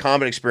 the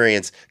combat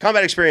experience,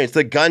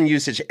 the gun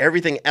usage,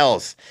 everything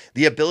else,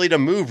 the ability to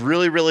move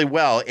really, really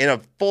well in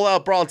a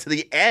full-out brawl to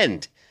the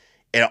end,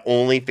 it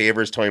only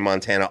favors Tony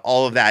Montana.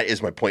 All of that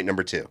is my point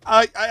number 2.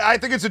 I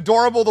think it's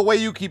adorable the way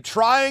you keep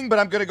trying, but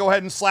I'm going to go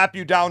ahead and slap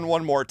you down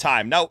one more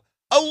time. Now,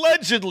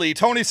 allegedly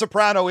Tony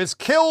Soprano is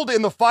killed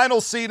in the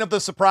final scene of The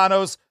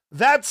Sopranos,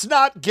 that's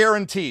not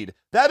guaranteed.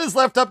 That is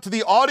left up to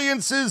the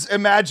audience's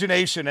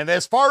imagination. And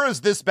as far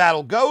as this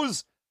battle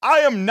goes, I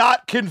am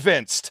not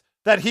convinced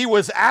that he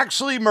was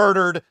actually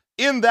murdered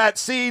in that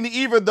scene,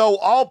 even though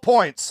all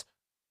points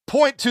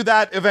point to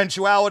that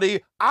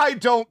eventuality. I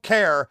don't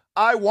care.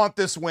 I want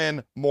this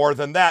win more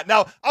than that.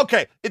 Now,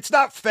 okay, it's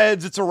not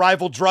feds, it's a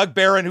rival drug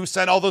baron who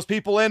sent all those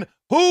people in.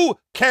 Who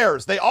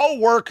cares? They all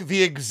work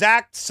the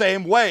exact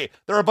same way.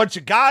 There are a bunch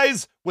of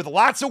guys with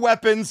lots of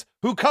weapons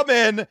who come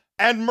in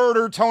and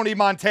murder Tony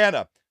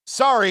Montana.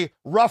 Sorry,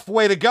 rough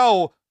way to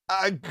go.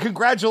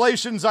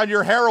 Congratulations on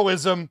your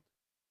heroism,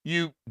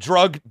 you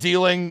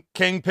drug-dealing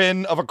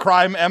kingpin of a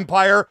crime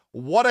empire.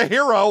 What a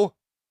hero.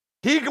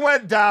 He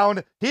went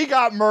down. He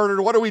got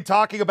murdered. What are we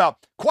talking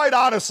about? Quite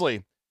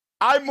honestly,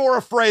 I'm more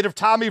afraid of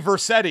Tommy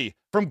Vercetti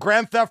from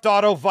Grand Theft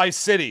Auto Vice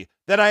City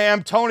than I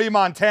am Tony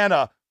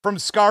Montana from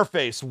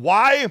Scarface.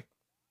 Why?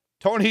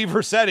 Tony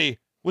Vercetti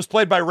was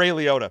played by Ray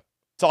Liotta.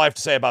 That's all I have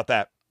to say about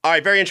that. All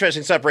right, very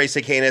interesting stuff, Ray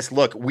Cicanis.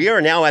 Look, we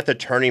are now at the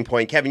turning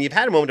point. Kevin, you've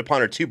had a moment to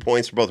ponder 2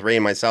 points for both Ray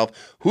and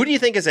myself. Who do you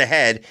think is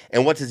ahead,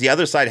 and what does the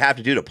other side have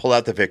to do to pull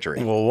out the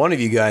victory? Well, one of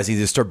you guys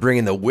needs to start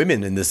bringing the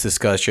women in this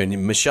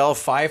discussion. Michelle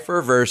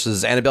Pfeiffer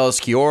versus Annabelle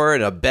Sciorra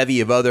and a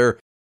bevy of other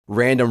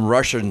random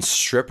Russian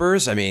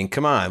strippers. I mean,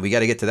 come on. We got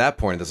to get to that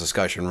point of this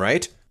discussion,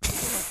 right?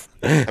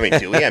 I mean,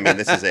 do we? I mean,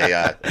 this is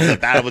a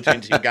battle between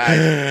two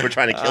guys who are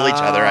trying to kill each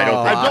other. I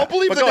don't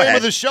believe the name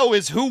of the show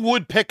is Who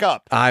Would Pick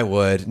Up. I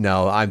would.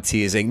 No, I'm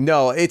teasing.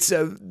 No, it's,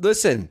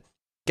 listen,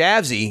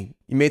 Gavsy,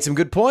 you made some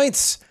good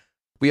points.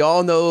 We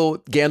all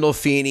know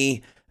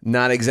Gandolfini,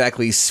 not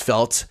exactly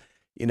svelte.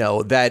 You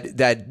know,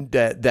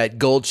 that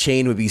gold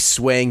chain would be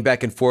swaying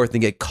back and forth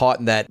and get caught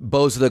in that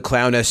Bozo the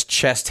Clown-esque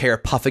chest hair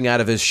puffing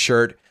out of his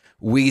shirt,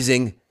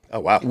 wheezing. Oh,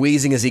 wow.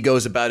 Wheezing as he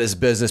goes about his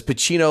business.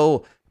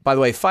 Pacino, by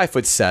the way,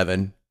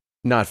 5'7",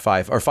 not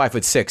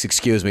 5'6",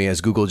 excuse me, as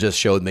Google just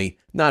showed me,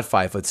 not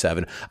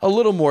 5'7", a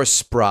little more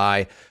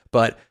spry,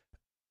 but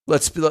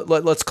let's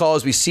call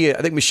as we see it.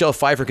 I think Michelle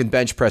Pfeiffer can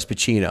bench press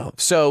Pacino.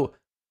 So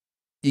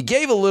you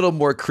gave a little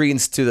more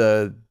credence to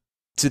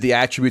the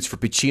attributes for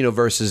Pacino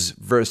versus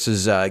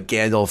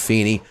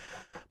Gandolfini,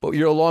 but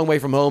you're a long way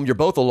from home. You're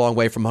both a long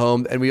way from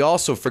home, and we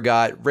also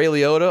forgot Ray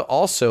Liotta,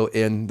 also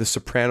in the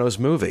Sopranos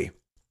movie.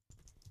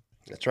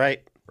 That's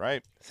right.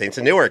 Right. Saints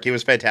of Newark. He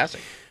was fantastic.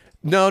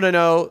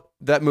 No.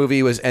 That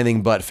movie was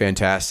anything but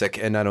fantastic,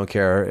 and I don't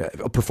care.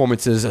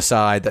 Performances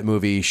aside, that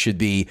movie should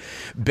be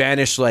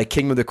banished like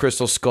Kingdom of the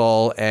Crystal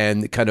Skull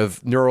and kind of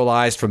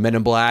neuralized from Men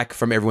in Black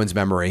from everyone's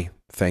memory.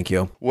 Thank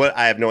you. What?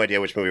 I have no idea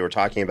which movie we're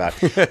talking about.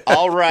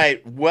 All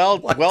right.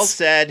 Well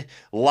said.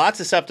 Lots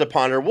of stuff to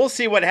ponder. We'll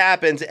see what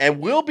happens, and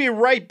we'll be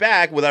right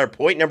back with our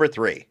point number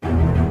 3.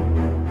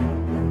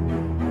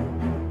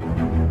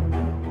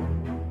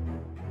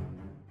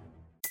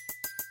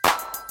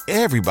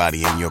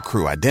 Everybody in your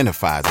crew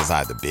identifies as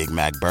either Big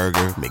Mac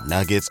Burger,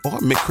 McNuggets, or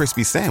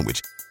McCrispy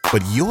Sandwich.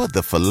 But you're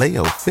the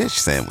Filet-O-Fish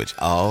Sandwich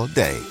all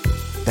day.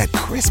 That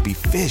crispy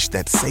fish,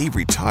 that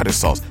savory tartar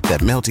sauce,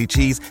 that melty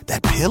cheese,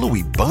 that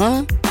pillowy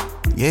bun.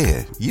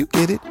 Yeah, you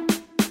get it.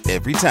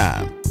 Every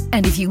time.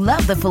 And if you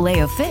love the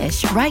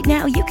Filet-O-Fish, right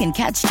now you can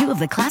catch 2 of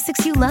the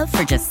classics you love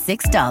for just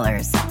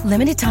 $6.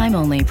 Limited time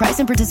only. Price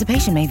and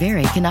participation may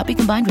vary. Cannot be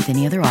combined with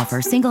any other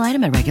offer. Single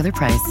item at regular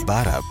price.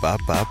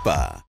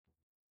 Ba-da-ba-ba-ba.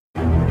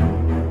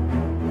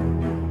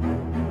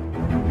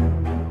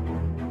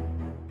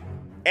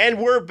 And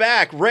we're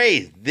back.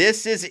 Ray,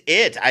 this is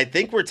it. I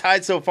think we're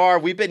tied so far.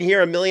 We've been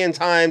here a million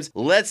times.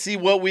 Let's see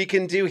what we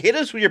can do. Hit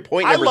us with your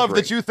point number 3. I love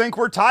that you think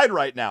we're tied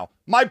right now.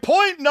 My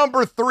point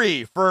number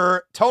 3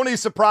 for Tony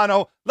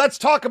Soprano, let's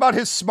talk about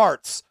his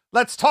smarts.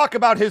 Let's talk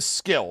about his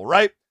skill,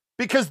 right?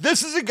 Because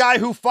this is a guy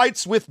who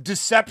fights with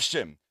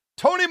deception.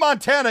 Tony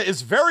Montana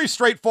is very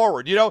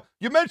straightforward. You know,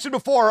 you mentioned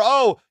before,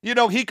 he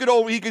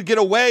could get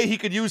away. He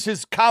could use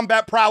his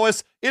combat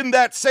prowess. In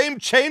that same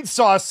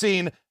chainsaw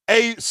scene,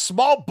 a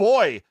small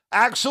boy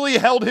actually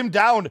held him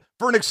down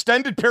for an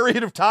extended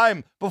period of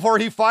time before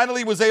he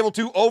finally was able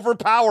to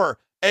overpower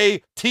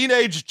a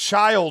teenage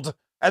child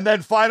and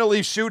then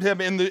finally shoot him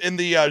in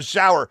the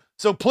shower.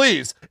 So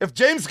please, if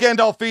James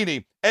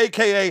Gandolfini,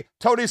 a.k.a.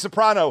 Tony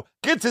Soprano,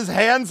 gets his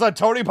hands on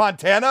Tony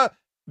Montana,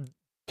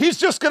 he's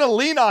just going to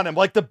lean on him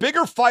like the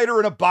bigger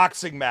fighter in a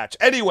boxing match.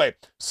 Anyway,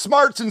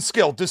 smarts and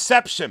skill,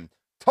 deception.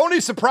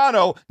 Tony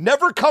Soprano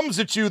never comes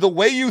at you the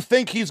way you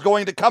think he's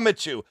going to come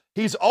at you.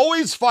 He's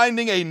always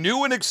finding a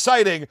new and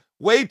exciting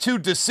way to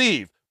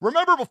deceive.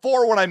 Remember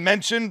before when I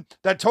mentioned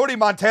that Tony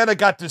Montana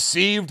got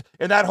deceived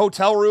in that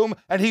hotel room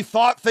and he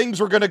thought things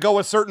were going to go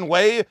a certain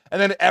way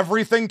and then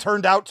everything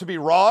turned out to be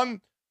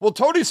wrong? Well,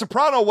 Tony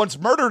Soprano once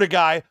murdered a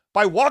guy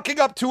by walking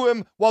up to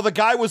him while the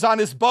guy was on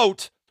his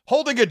boat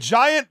holding a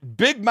giant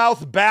big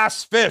mouth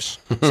bass fish,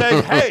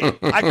 saying, "Hey,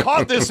 I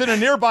caught this in a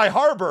nearby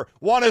harbor.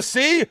 Want to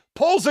see?"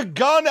 Pulls a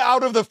gun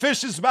out of the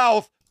fish's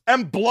mouth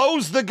and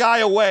blows the guy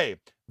away.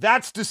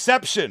 That's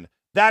deception.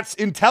 That's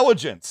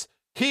intelligence.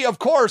 He, of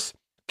course,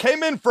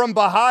 came in from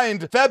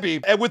behind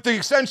Febby and with the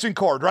extension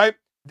cord, right?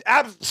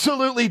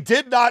 absolutely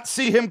did not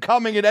see him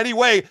coming in any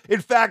way.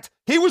 In fact,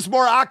 he was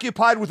more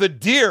occupied with a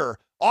deer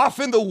off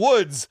in the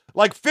woods,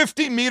 like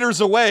 50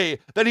 meters away,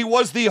 than he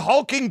was the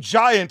hulking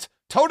giant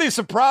Tony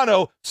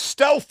Soprano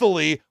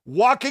stealthily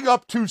walking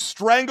up to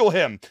strangle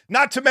him.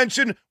 Not to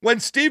mention when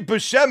Steve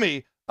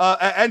Buscemi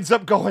ends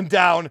up going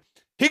down.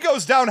 He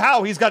goes down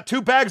how? He's got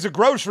 2 bags of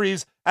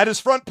groceries at his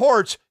front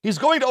porch. He's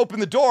going to open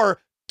the door.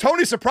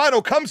 Tony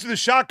Soprano comes to the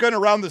shotgun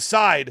around the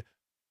side.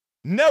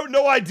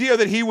 No idea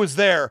that he was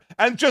there,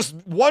 and just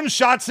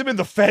one-shots him in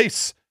the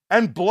face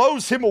and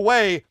blows him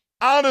away,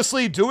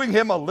 honestly doing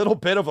him a little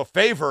bit of a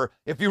favor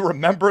if you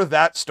remember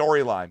that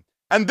storyline.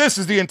 And this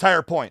is the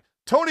entire point.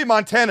 Tony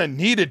Montana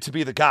needed to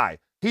be the guy.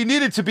 He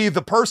needed to be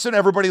the person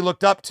everybody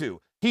looked up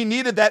to. He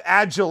needed that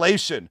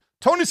adulation.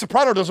 Tony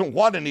Soprano doesn't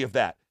want any of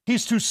that.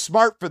 He's too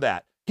smart for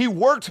that. He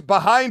worked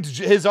behind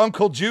his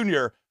Uncle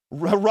Junior,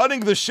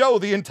 running the show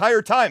the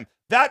entire time.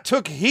 That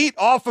took heat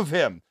off of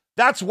him.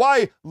 That's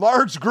why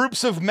large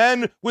groups of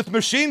men with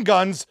machine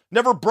guns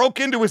never broke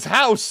into his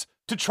house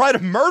to try to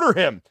murder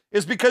him,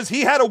 is because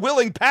he had a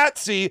willing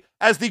patsy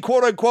as the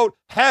quote-unquote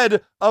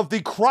head of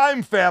the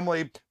crime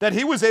family that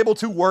he was able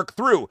to work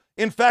through.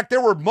 In fact,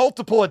 there were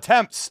multiple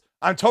attempts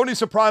on Tony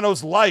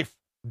Soprano's life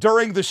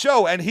during the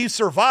show, and he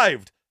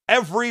survived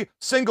every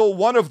single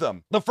one of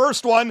them. The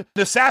first one,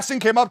 the assassin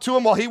came up to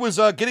him while he was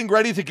getting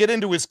ready to get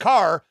into his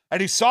car,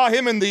 and he saw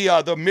him in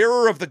the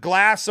mirror of the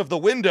glass of the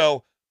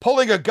window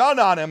pulling a gun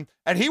on him,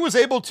 and he was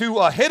able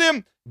to hit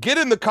him, get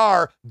in the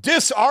car,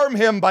 disarm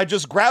him by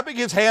just grabbing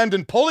his hand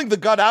and pulling the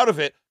gun out of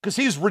it, because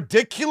he's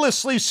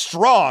ridiculously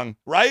strong,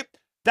 right?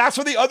 That's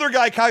when the other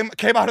guy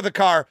came out of the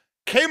car,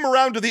 came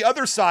around to the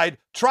other side,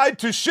 tried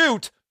to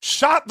shoot,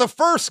 shot the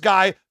first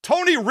guy.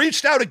 Tony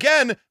reached out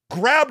again,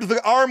 grabbed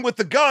the arm with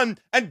the gun,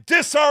 and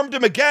disarmed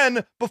him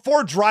again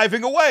before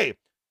driving away.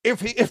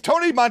 If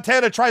Tony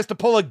Montana tries to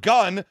pull a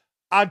gun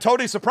on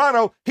Tony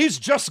Soprano, he's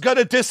just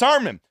gonna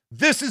disarm him.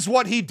 This is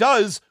what he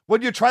does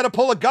when you try to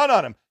pull a gun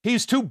on him.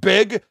 He's too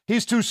big,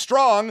 he's too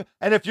strong,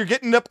 and if you're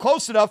getting up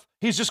close enough,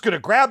 he's just gonna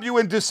grab you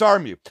and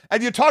disarm you.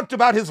 And you talked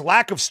about his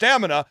lack of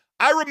stamina.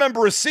 I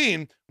remember a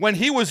scene when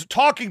he was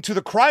talking to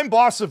the crime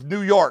boss of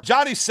New York,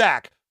 Johnny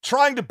Sack,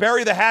 trying to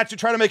bury the hatchet,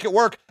 trying to make it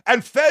work,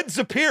 and feds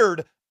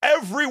appeared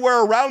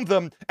everywhere around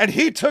them, and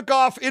he took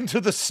off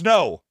into the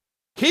snow.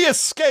 He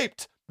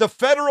escaped the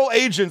federal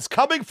agents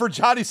coming for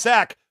Johnny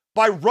Sack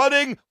by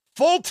running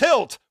full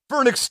tilt for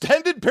an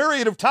extended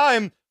period of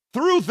time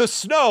through the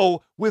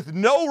snow with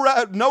no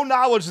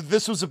knowledge that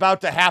this was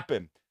about to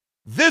happen.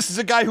 This is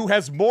a guy who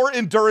has more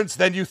endurance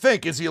than you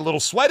think. Is he a little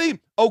sweaty?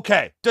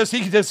 Okay. Does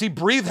he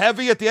breathe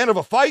heavy at the end of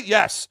a fight?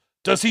 Yes.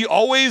 Does he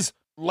always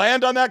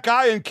land on that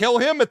guy and kill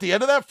him at the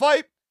end of that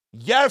fight?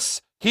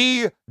 Yes,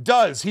 he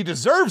does. He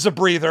deserves a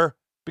breather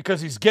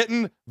because he's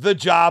getting the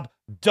job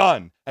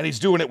done. And he's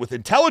doing it with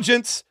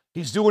intelligence.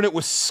 He's doing it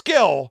with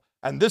skill.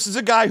 And this is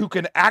a guy who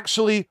can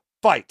actually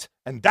fight.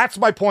 And that's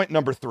my point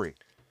number 3.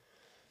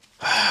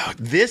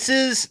 This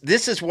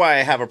is why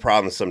I have a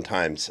problem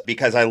sometimes,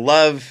 because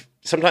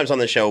sometimes on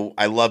the show,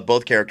 I love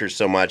both characters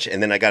so much,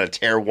 and then I got to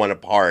tear one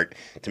apart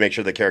to make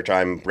sure the character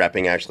I'm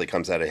repping actually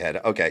comes out ahead.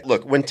 Okay,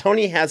 look, when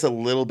Tony has a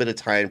little bit of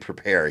time to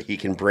prepare, he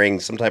can bring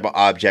some type of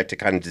object to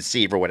kind of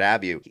deceive or what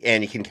have you,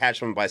 and he can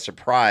catch them by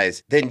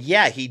surprise, then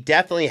yeah, he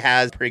definitely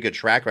has a pretty good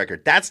track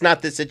record. That's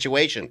not this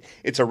situation.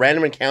 It's a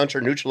random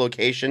encounter, neutral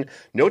location,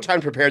 no time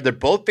prepared. They're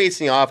both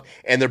facing off,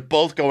 and they're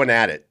both going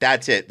at it.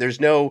 That's it. There's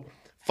no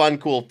fun,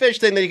 cool fish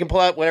thing that you can pull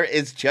out, whatever.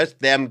 It's just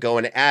them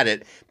going at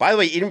it. By the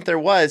way, even if there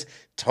was,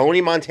 Tony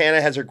Montana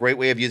has a great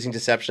way of using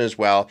deception as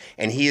well,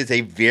 and he is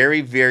a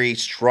very, very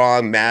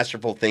strong,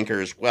 masterful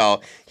thinker as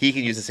well. He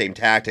can use the same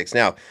tactics.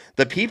 Now,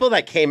 the people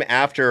that came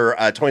after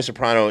Tony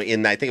Soprano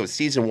in, I think it was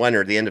season 1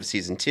 or the end of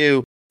season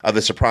 2 of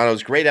The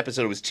Sopranos, great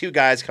episode. It was 2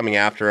 guys coming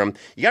after him.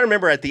 You got to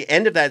remember, at the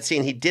end of that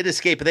scene, he did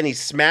escape, but then he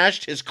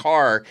smashed his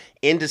car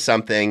into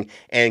something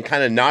and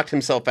kind of knocked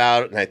himself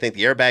out, and I think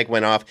the airbag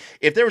went off.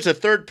 If there was a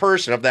third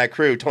person of that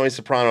crew, Tony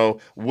Soprano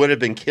would have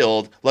been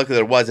killed. Luckily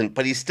there wasn't,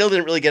 but he still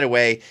didn't really get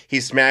away.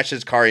 He smashed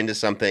his car into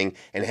something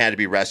and had to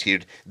be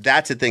rescued.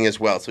 That's a thing as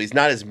well. So he's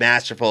not as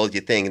masterful as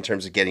you think in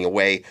terms of getting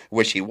away.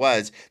 Wish he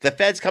was. The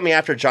feds coming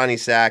after Johnny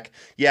Sack.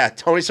 Yeah,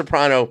 Tony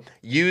Soprano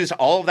used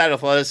all of that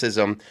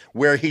athleticism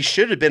where he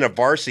should have been a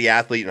varsity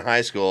athlete in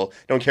high school.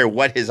 Don't care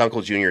what his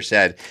Uncle Junior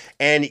said.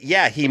 And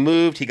yeah, he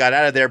moved, he got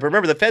out of there. But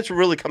remember, the feds were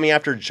really coming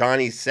after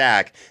Johnny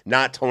Sack,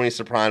 not Tony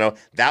Soprano.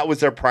 That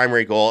was their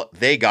primary goal.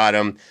 They got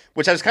him,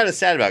 which I was kind of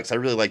sad about because I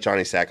really like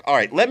Johnny Sack. All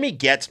right, let me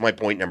get to my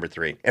point number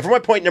 3. And for my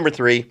point number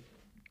 3,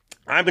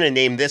 I'm going to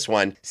name this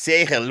one,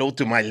 "Say hello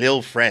to my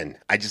little friend."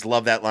 I just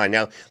love that line.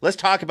 Now, let's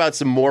talk about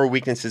some more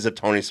weaknesses of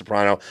Tony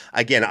Soprano.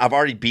 Again, I've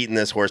already beaten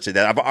this horse to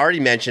death. I've already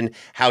mentioned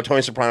how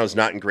Tony Soprano is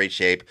not in great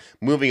shape.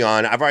 Moving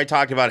on, I've already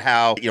talked about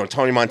how,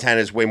 Tony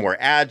Montana is way more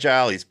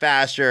agile. He's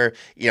faster.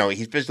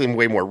 He's physically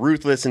way more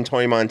ruthless than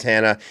Tony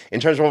Montana. In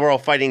terms of overall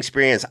fighting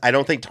experience, I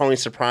don't think Tony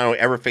Soprano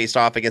ever faced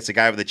off against a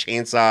guy with a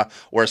chainsaw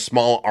or a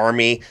small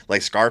army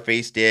like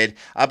Scarface did.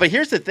 But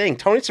here's the thing.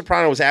 Tony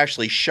Soprano was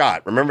actually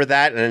shot. Remember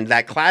that? And in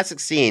that classic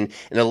scene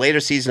in a later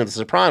season of The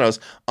Sopranos,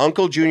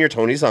 Uncle Junior,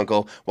 Tony's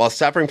uncle, while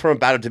suffering from a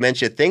bout of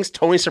dementia, thinks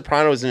Tony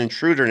Soprano is an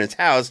intruder in his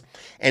house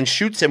and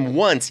shoots him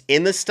once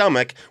in the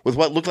stomach with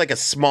what looked like a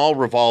small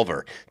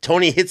revolver.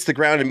 Tony hits the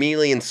ground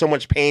immediately in so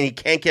much pain he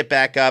can't get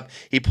back up.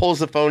 He pulls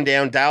the phone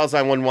down, dials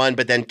 911,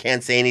 but then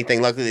can't say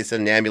anything. Luckily, they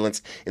send an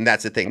ambulance, and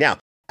that's the thing. Now,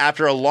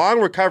 after a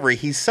long recovery,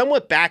 he's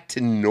somewhat back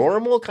to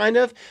normal, kind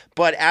of,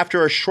 but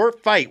after a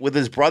short fight with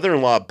his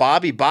brother-in-law,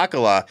 Bobby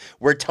Bacala,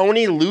 where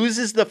Tony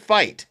loses the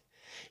fight,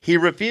 he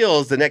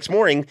reveals the next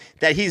morning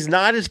that he's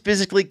not as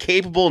physically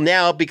capable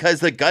now because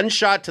the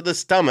gunshot to the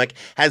stomach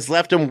has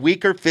left him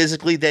weaker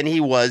physically than he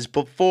was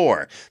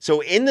before.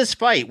 So in this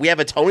fight, we have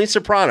a Tony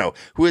Soprano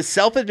who is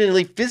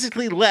self-admittedly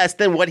physically less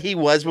than what he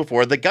was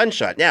before the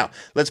gunshot. Now,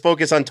 let's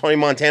focus on Tony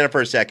Montana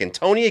for a second.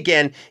 Tony,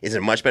 again, is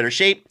in much better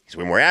shape. He's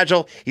way more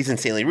agile. He's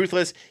insanely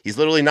ruthless. He's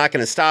literally not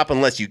going to stop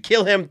unless you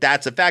kill him.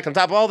 That's a fact. On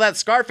top of all that,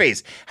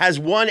 Scarface has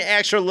one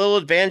extra little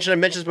advantage, and I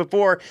mentioned this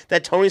before,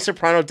 that Tony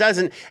Soprano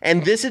doesn't,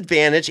 and this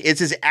advantage is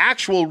his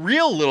actual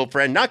real little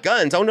friend, not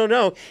guns. Oh,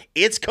 no.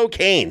 It's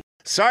cocaine.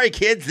 Sorry,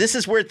 kids, this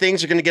is where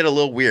things are going to get a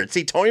little weird.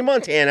 See, Tony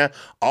Montana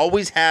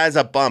always has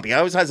a bump. He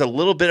always has a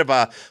little bit of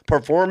a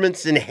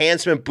performance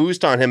enhancement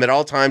boost on him at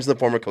all times in the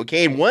form of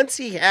cocaine. Once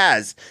he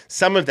has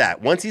some of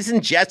that, once he's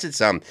ingested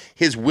some,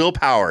 his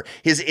willpower,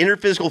 his inner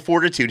physical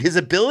fortitude, his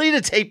ability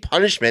to take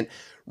punishment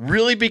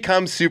really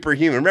becomes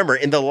superhuman. Remember,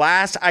 in the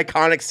last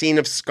iconic scene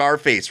of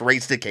Scarface,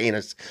 Race to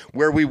Canis,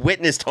 where we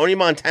witness Tony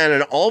Montana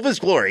in all of his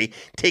glory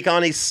take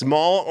on a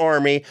small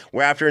army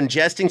where after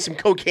ingesting some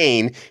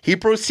cocaine, he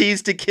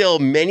proceeds to kill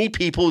many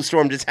people who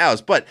stormed his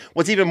house. But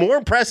what's even more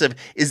impressive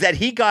is that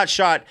he got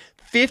shot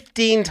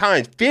 15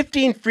 times,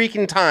 15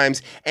 freaking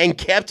times, and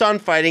kept on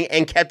fighting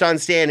and kept on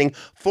standing.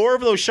 4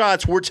 of those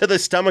shots were to the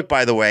stomach,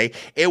 by the way.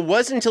 It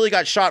wasn't until he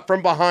got shot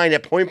from behind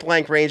at point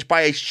blank range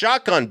by a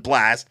shotgun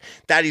blast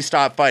that he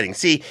stopped fighting.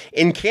 See,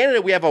 in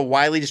Canada, we have a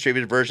widely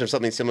distributed version of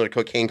something similar to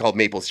cocaine called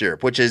maple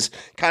syrup, which is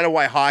kind of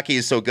why hockey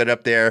is so good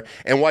up there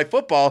and why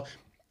football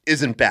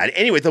isn't bad.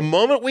 Anyway, the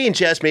moment we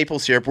ingest maple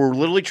syrup, we're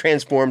literally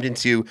transformed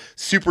into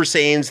Super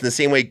Saiyans in the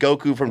same way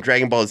Goku from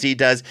Dragon Ball Z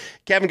does.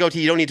 Kevin Goatee,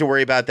 you don't need to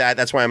worry about that.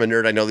 That's why I'm a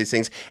nerd. I know these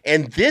things.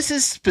 And this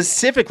is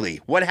specifically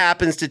what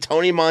happens to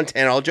Tony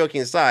Montana, all joking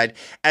aside,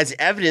 as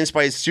evidenced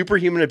by his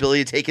superhuman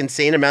ability to take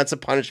insane amounts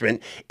of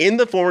punishment in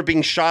the form of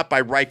being shot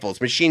by rifles,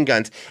 machine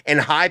guns,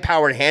 and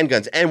high-powered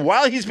handguns. And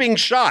while he's being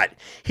shot,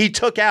 he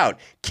took out,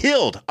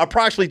 killed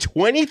approximately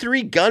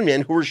 23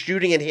 gunmen who were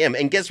shooting at him.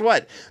 And guess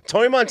what?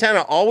 Tony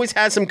Montana always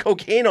has some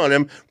cocaine on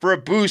him for a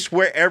boost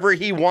wherever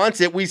he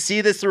wants it. We see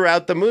this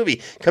throughout the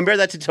movie. Compare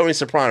that to Tony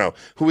Soprano,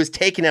 who was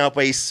taken out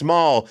by a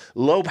small,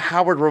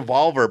 low-powered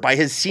revolver by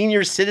his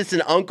senior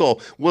citizen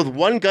uncle with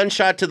one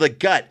gunshot to the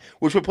gut,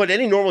 which would put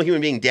any normal human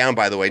being down,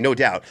 by the way, no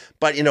doubt.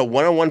 But in a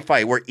one-on-one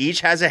fight where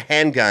each has a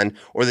handgun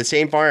or the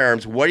same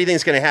firearms, what do you think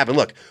is going to happen?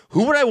 Look,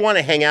 who would I want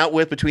to hang out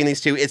with between these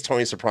two? It's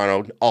Tony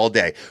Soprano all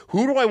day.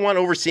 Who do I want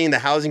overseeing the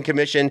housing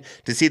commission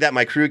to see that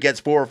my crew gets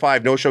 4 or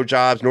 5 no-show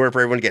jobs in order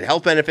for everyone to get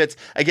health benefits?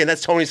 Again,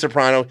 that's Tony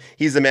Soprano.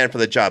 He's the man for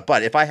the job.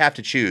 But if I have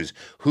to choose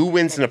who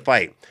wins in a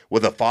fight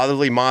with a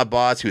fatherly mob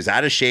boss who's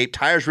out of shape,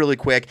 tires really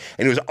quick,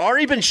 and who's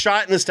already been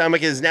shot in the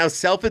stomach and is now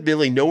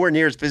self-admittedly nowhere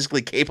near as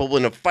physically capable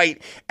in a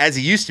fight as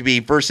he used to be,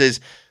 versus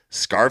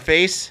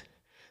Scarface,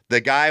 the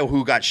guy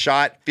who got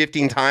shot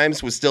 15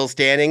 times, was still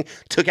standing,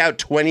 took out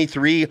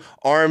 23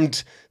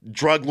 armed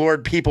drug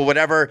lord people,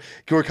 whatever,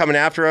 who were coming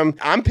after him.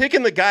 I'm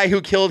picking the guy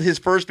who killed his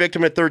first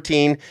victim at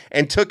 13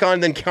 and took on,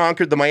 then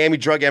conquered the Miami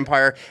drug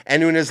empire,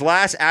 and who in his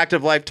last act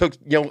of life took,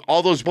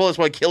 all those bullets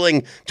while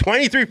killing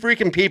 23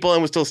 freaking people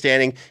and was still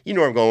standing. You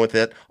know where I'm going with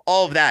it.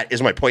 All of that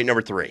is my point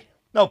number 3.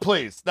 No,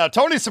 please. Now,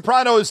 Tony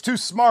Soprano is too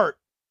smart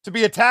to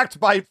be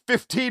attacked by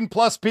 15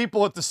 plus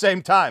people at the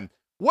same time.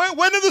 When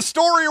in the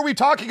story are we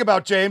talking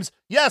about, James?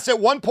 Yes, at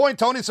one point,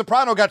 Tony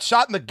Soprano got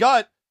shot in the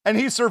gut and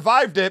he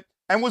survived it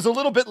and was a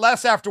little bit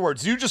less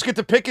afterwards. You just get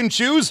to pick and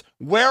choose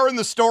where in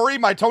the story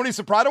my Tony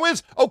Soprano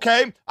is?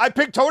 Okay, I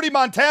picked Tony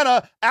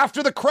Montana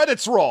after the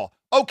credits roll.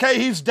 Okay,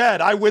 he's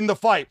dead. I win the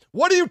fight.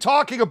 What are you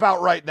talking about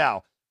right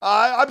now?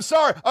 I'm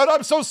sorry.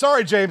 I'm so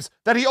sorry, James,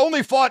 that he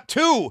only fought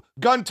 2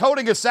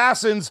 gun-toting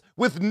assassins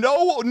with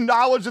no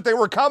knowledge that they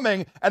were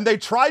coming, and they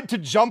tried to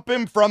jump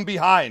him from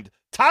behind.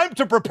 Time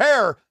to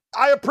prepare.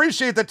 I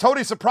appreciate that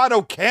Tony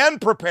Soprano can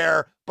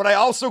prepare, but I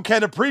also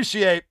can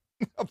appreciate,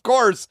 of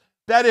course,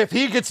 that if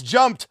he gets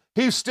jumped,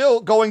 he's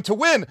still going to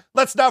win.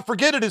 Let's not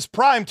forget at his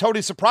prime,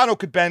 Tony Soprano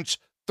could bench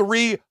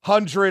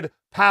 300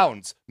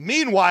 pounds.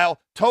 Meanwhile,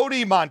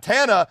 Tony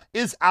Montana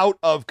is out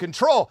of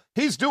control.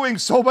 He's doing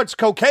so much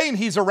cocaine,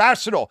 he's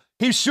irrational.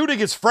 He's shooting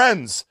his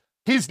friends.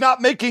 He's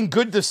not making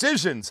good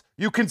decisions.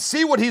 You can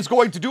see what he's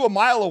going to do a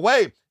mile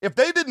away. If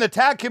they didn't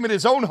attack him in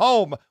his own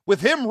home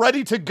with him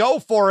ready to go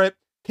for it,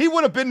 he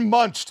would have been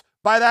munched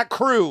by that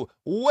crew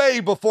way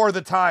before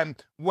the time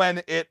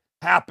when it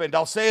happened.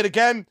 I'll say it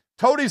again.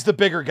 Tony's the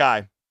bigger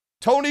guy.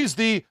 Tony's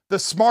the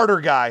smarter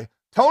guy.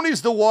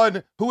 Tony's the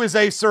one who is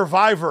a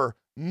survivor,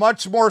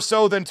 much more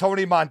so than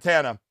Tony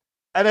Montana.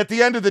 And at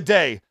the end of the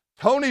day,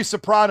 Tony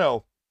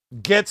Soprano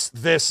gets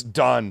this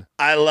done.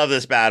 I love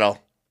this battle.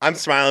 I'm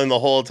smiling the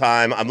whole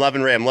time. I'm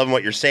loving Ray. I'm loving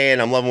what you're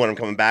saying. I'm loving what I'm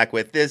coming back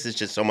with. This is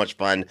just so much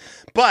fun.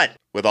 But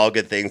with all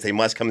good things, they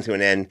must come to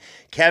an end.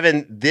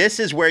 Kevin, this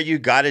is where you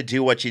got to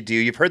do what you do.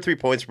 You've heard 3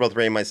 points for both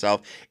Ray and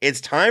myself. It's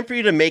time for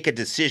you to make a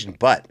decision.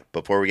 But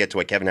before we get to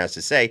what Kevin has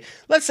to say,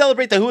 let's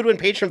celebrate the Who Would Win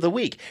Patron of the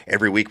Week.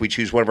 Every week, we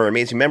choose one of our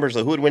amazing members of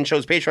the Who Would Win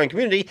Show's Patreon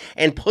community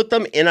and put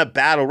them in a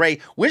battle. Ray,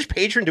 which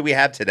patron do we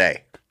have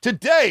today?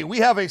 Today, we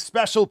have a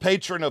special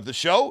patron of the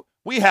show.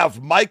 We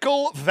have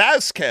Michael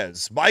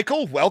Vasquez.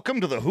 Michael,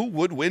 welcome to the Who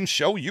Would Win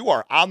Show. You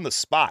are on the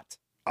spot.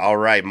 All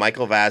right,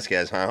 Michael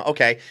Vasquez, huh?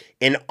 Okay.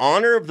 In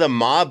honor of the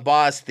mob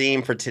boss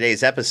theme for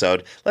today's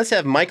episode, let's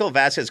have Michael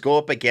Vasquez go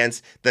up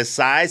against the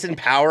size and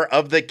power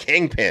of the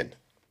Kingpin.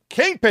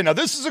 Kingpin. Now,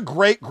 this is a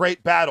great,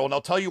 great battle, and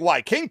I'll tell you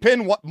why.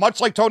 Kingpin,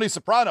 much like Tony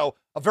Soprano,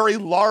 a very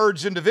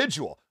large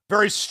individual,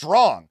 very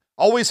strong,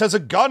 always has a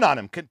gun on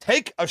him, can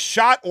take a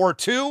shot or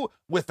two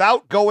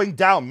without going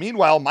down.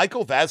 Meanwhile,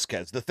 Michael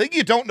Vasquez, the thing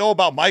you don't know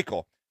about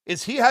Michael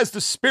is he has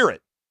the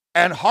spirit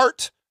and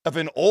heart of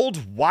an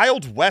old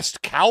Wild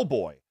West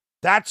cowboy.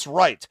 That's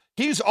right.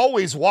 He's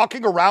always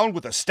walking around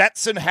with a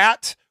Stetson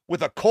hat,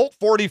 with a Colt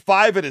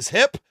 45 at his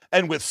hip,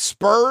 and with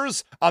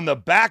spurs on the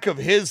back of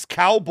his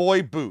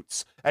cowboy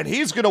boots. And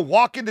he's going to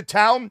walk into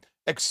town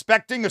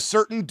expecting a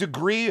certain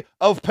degree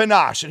of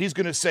panache. And he's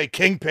going to say,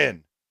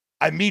 Kingpin,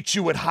 I meet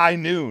you at high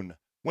noon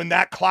when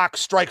that clock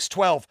strikes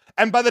 12.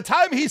 And by the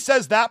time he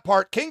says that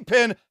part,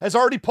 Kingpin has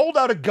already pulled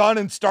out a gun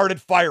and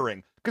started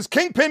firing. Because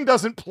Kingpin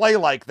doesn't play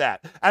like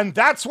that. And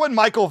that's when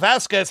Michael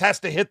Vasquez has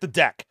to hit the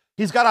deck.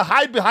 He's got to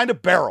hide behind a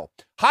barrel.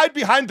 Hide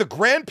behind the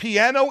grand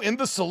piano in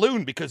the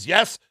saloon. Because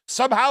yes,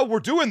 somehow we're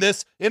doing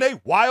this in a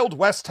Wild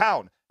West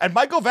town. And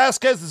Michael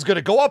Vasquez is going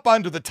to go up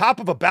onto the top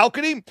of a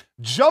balcony,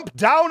 jump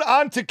down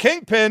onto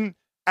Kingpin,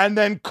 and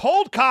then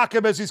cold cock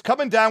him as he's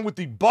coming down with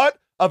the butt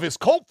of his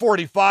Colt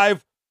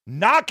 45,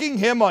 knocking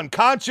him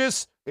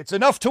unconscious. It's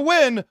enough to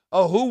win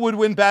a Who Would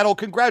Win battle.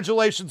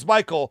 Congratulations,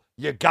 Michael.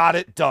 You got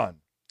it done.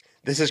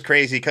 This is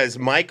crazy because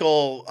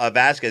Michael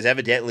Vasquez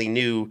evidently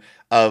knew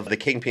of the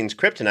Kingpin's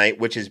kryptonite,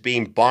 which is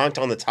being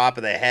bonked on the top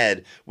of the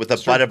head with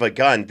the butt of a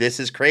gun. This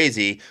is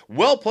crazy.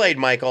 Well played,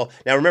 Michael.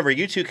 Now, remember,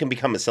 you too can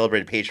become a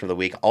celebrated patron of the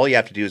week. All you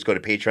have to do is go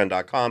to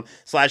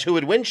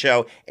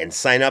patreon.com/whowouldwinshow and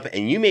sign up,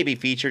 and you may be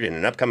featured in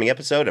an upcoming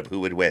episode of Who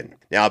Would Win.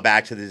 Now,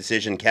 back to the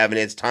decision, Kevin.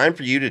 It's time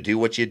for you to do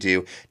what you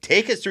do.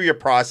 Take us through your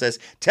process.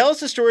 Tell us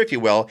the story, if you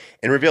will,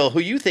 and reveal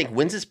who you think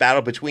wins this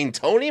battle between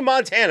Tony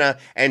Montana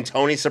and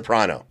Tony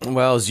Soprano.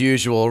 Well, as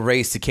usual,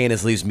 Ray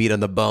Stacanis leaves meat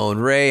on the bone.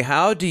 Ray,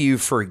 how do you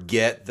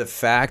forget the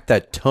fact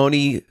that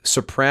Tony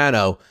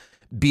Soprano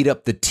beat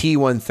up the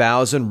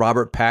T-1000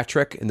 Robert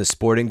Patrick in the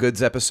Sporting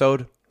Goods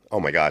episode?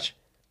 Oh my gosh.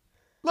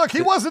 Look,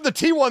 he wasn't the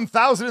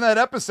T-1000 in that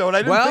episode.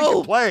 I didn't think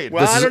he played.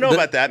 Well, I don't know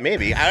about that.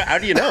 Maybe. How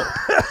do you know?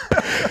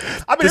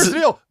 I mean, here's the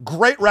deal.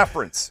 Great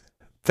reference.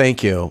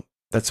 Thank you.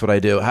 That's what I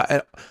do.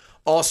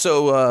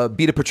 Also,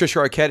 beat a Patricia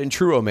Arquette in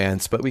True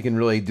Romance, but we can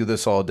really do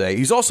this all day.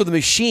 He's also the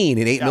Machine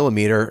in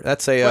 8mm.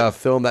 That's a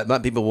film that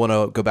not people want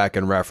to go back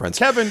and reference.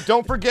 Kevin,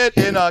 don't forget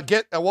in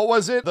what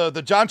was it?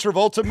 The John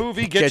Travolta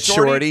movie, Get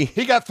Shorty.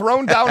 He got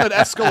thrown down an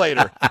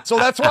escalator. So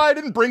that's why I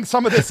didn't bring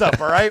some of this up,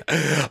 all right?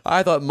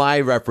 I thought my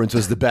reference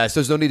was the best.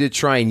 There's no need to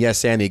try and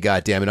yes and me,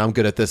 goddammit. I'm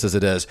good at this as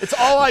it is. It's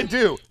all I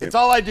do. It's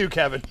all I do,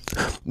 Kevin.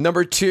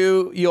 Number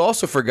 2, you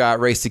also forgot,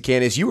 Ray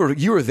Stacanis.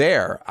 You were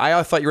there.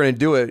 I thought you were going to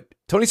do it.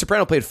 Tony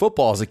Soprano played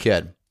football as a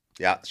kid.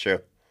 Yeah, it's true.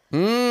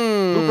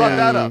 Who brought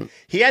that up?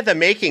 He had the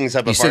makings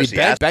of a varsity.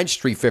 He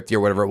bench 350 or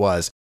whatever it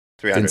was.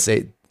 300. Didn't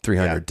say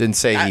 300. Yeah. Didn't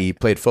say he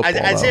played football.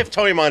 As if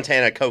Tony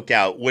Montana coked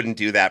out wouldn't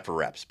do that for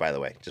reps, by the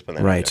way. Just put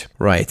that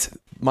Right.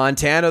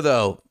 Montana,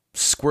 though,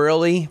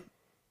 squirrely,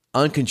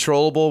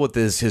 uncontrollable with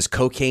his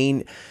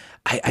cocaine.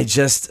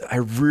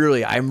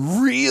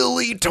 I'm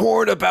really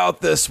torn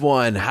about this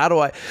one.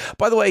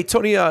 By the way,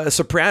 Tony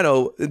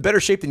Soprano, in better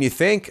shape than you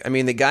think. I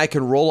mean, the guy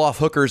can roll off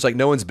hookers like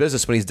no one's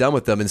business when he's done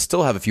with them and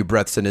still have a few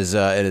breaths in his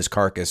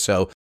carcass.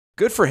 So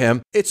good for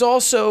him. It's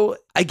also,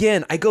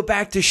 again, I go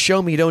back to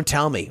Show Me, Don't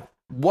Tell Me.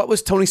 What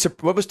was Tony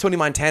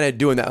Montana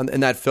doing in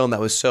that film that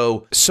was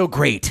so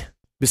great?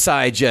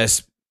 Besides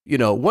just,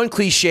 one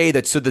cliche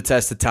that stood the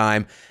test of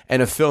time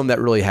and a film that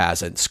really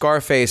hasn't.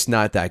 Scarface,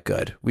 not that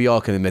good. We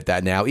all can admit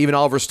that now. Even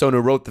Oliver Stone, who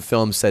wrote the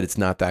film, said it's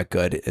not that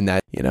good. And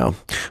that,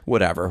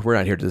 whatever. We're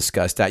not here to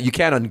discuss that. You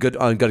can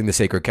on Gutting the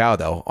Sacred Cow,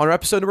 though. On our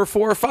episode number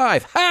 4 or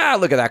 5. Ha!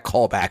 Look at that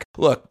callback.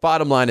 Look,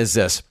 bottom line is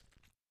this.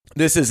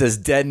 This is as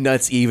dead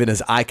nuts even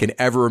as I can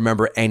ever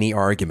remember any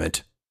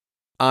argument.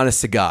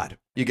 Honest to God.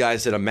 You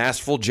guys did a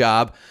masterful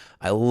job.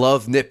 I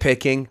love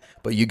nitpicking,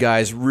 but you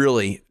guys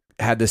really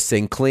had this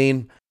thing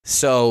clean.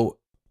 So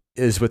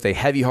it is with a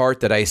heavy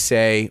heart that I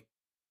say,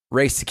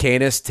 Ray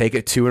Stacanis, take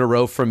it 2 in a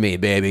row from me,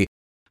 baby.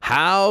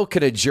 How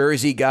can a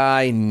Jersey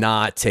guy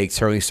not take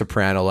Tony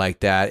Soprano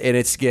like that? And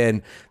it's,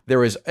 again, there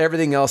was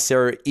everything else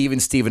there, even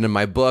Steven in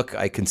my book.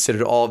 I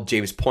considered all of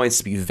James' points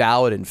to be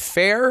valid and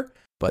fair,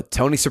 but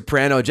Tony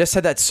Soprano just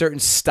had that certain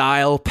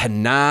style,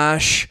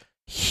 panache,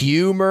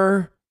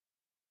 humor.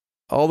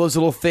 all those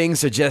little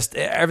things are just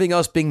everything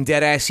else being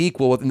dead ass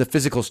equal within the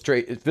physical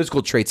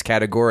traits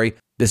category.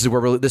 This is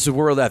where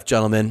we're left,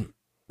 gentlemen.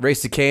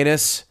 Race to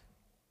Canis,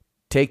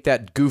 take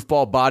that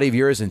goofball body of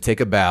yours and take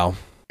a bow.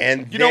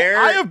 And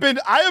I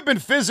have been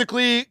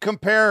physically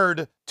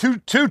compared to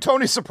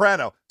Tony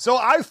Soprano. So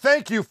I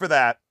thank you for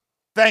that.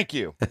 Thank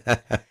you.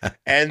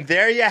 And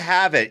there you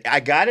have it. I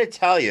got to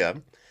tell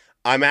you,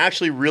 I'm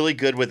actually really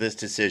good with this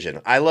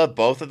decision. I love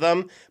both of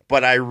them,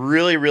 but I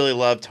really, really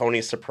love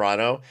Tony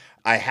Soprano.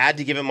 I had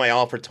to give it my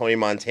all for Tony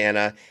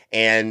Montana.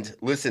 And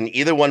listen,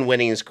 either one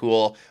winning is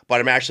cool, but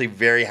I'm actually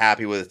very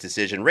happy with this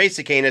decision. Ray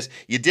Cicanis,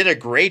 you did a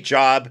great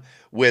job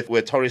with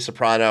Tony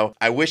Soprano.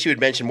 I wish you had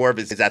mentioned more of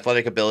his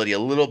athletic ability a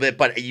little bit,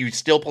 but you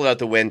still pulled out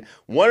the win.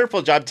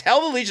 Wonderful job.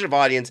 Tell the Legion of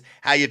Audience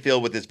how you feel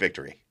with this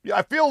victory. Yeah,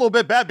 I feel a little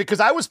bit bad because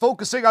I was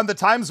focusing on the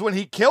times when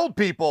he killed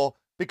people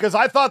because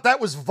I thought that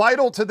was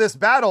vital to this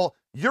battle.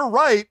 You're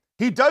right.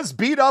 He does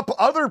beat up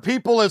other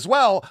people as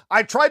well.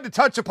 I tried to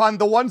touch upon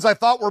the ones I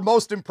thought were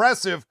most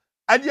impressive.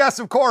 And yes,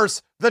 of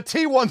course, the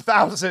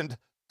T-1000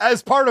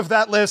 as part of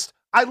that list.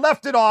 I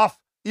left it off.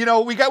 We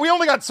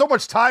only got so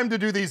much time to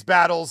do these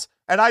battles,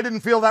 and I didn't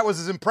feel that was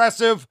as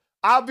impressive.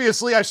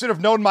 Obviously, I should have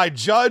known my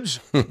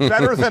judge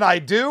better than I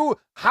do.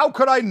 How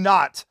could I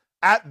not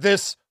at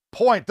this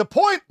point? The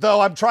point, though,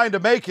 I'm trying to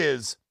make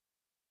is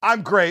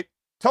I'm great.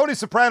 Tony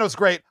Soprano's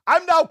great.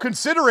 I'm now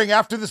considering,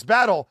 after this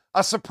battle,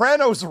 a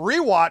Sopranos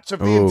rewatch of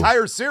the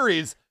entire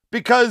series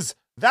because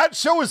that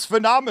show is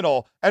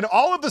phenomenal. And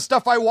all of the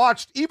stuff I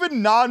watched,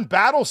 even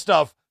non-battle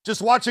stuff,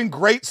 just watching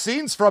great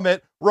scenes from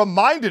it,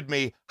 reminded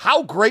me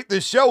how great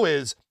this show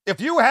is.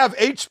 If you have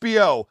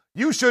HBO,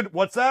 you should...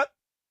 What's that?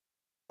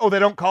 Oh, they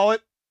don't call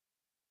it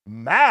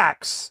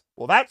Max.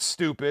 Well, that's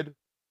stupid.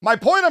 My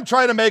point I'm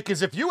trying to make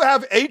is if you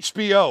have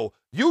HBO,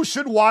 you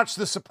should watch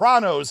The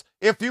Sopranos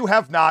if you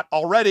have not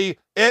already.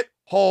 It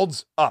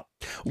holds up.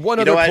 One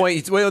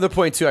other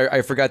point too,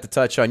 I forgot to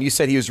touch on. You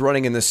said he was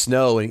running in the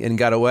snow and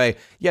got away.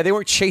 Yeah, they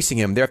weren't chasing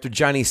him. They're after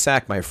Johnny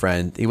Sack, my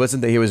friend. He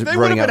wasn't. He was they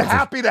running out. They would have been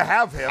happy to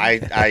have him.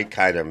 I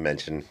kind of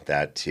mentioned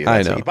that too.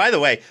 I know. By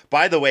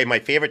the way, my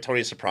favorite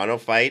Tony Soprano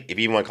fight, if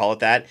you even want to call it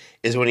that,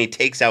 is when he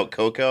takes out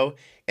Coco.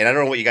 And I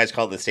don't know what you guys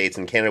call it in the States.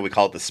 In Canada, we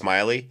call it the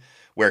Smiley,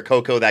 where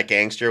Coco, that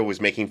gangster, was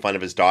making fun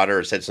of his daughter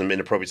or said some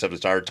inappropriate stuff to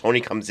his daughter.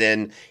 Tony comes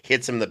in,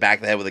 hits him in the back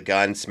of the head with a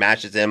gun,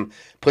 smashes him,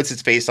 puts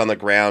his face on the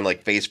ground,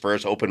 like face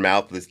first, open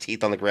mouth with his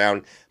teeth on the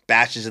ground,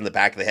 bashes in the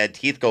back of the head,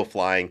 teeth go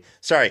flying.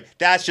 Sorry,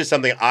 that's just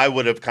something I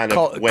would have kind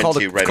of went to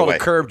right away. It's called a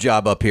curb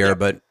job up here,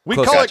 but... We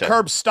call it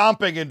curb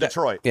stomping in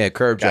Detroit. Yeah,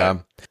 curb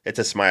job. It's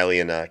a Smiley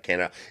in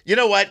Canada. You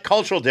know what?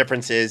 Cultural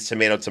differences,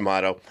 tomato,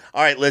 tomato.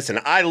 All right, listen,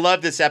 I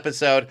love this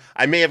episode.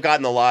 I may have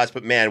gotten the loss,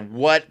 but man,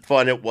 what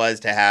fun it was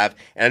to have.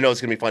 And I know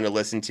it's going to be fun to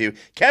listen to.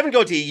 Kevin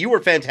Goatee, you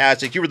were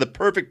fantastic. You were the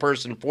perfect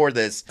person for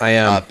this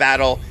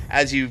battle,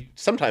 as you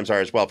sometimes are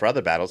as well for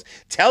other battles.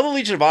 Tell the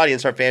Legion of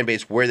Audience, our fan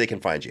base, where they can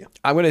find you.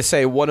 I'm going to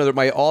say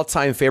my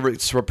all-time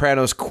favorite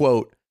Sopranos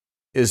quote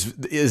is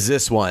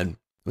this one,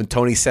 when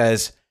Tony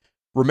says,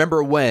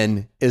 "Remember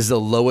when is the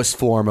lowest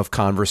form of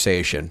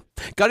conversation."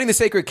 Gutting the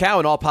Sacred Cow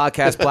on all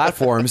podcast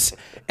platforms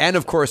and,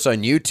 of course,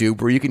 on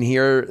YouTube, where you can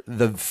hear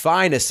the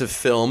finest of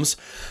films,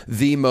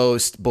 the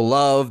most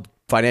beloved,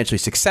 financially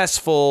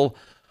successful,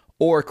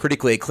 or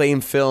critically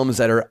acclaimed films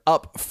that are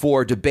up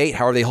for debate.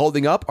 How are they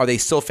holding up? Are they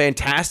still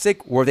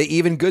fantastic? Were they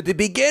even good to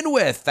begin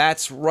with?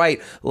 That's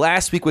right.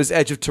 Last week was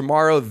Edge of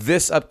Tomorrow.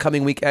 This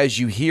upcoming week, as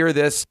you hear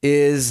this,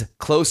 is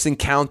Close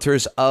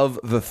Encounters of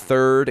the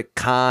Third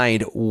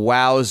Kind.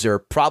 Wowzer.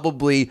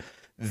 Probably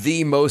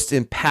the most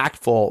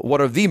impactful,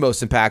 one of the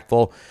most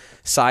impactful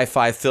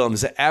sci-fi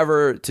films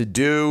ever to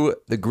do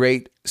the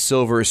great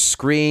silver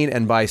screen,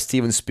 and by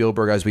Steven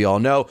Spielberg, as we all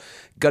know.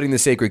 Gutting the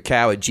Sacred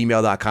Cow at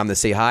gmail.com to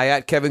say hi,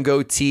 at Kevin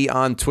Goatee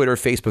on Twitter,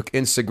 Facebook,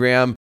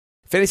 Instagram.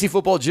 Fantasy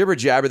Football Jibber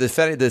Jabber,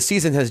 the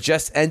season has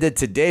just ended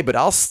today, but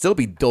I'll still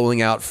be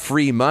doling out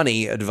free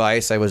money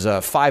advice. I was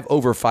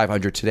over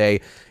 500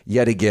 today,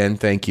 yet again.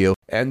 Thank you.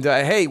 And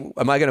hey,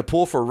 am I going to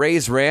pull for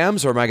Rays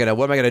Rams, or what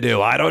am I going to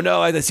do? I don't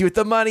know. I see what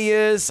the money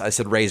is. I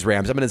said Rays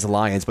Rams. I'm in his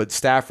Lions, but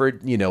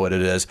Stafford, you know what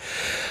it is.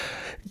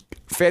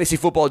 Fantasy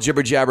Football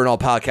Jibber Jabber on all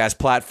podcast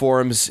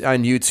platforms,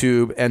 on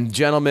YouTube. And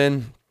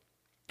gentlemen,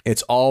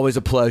 it's always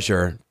a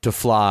pleasure to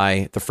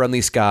fly the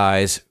friendly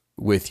skies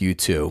with you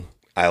too.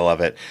 I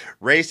love it.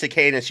 Ray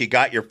Cicanis, you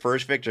got your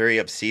first victory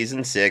of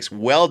season 6.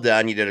 Well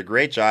done. You did a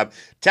great job.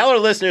 Tell our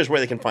listeners where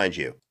they can find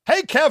you.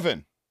 Hey,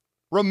 Kevin,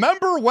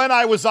 remember when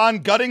I was on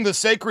Gutting the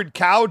Sacred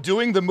Cow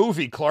doing the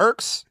movie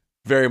Clerks?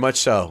 Very much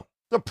so.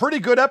 It's a pretty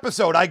good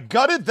episode. I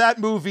gutted that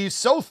movie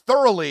so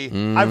thoroughly.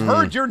 I've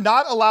heard you're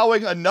not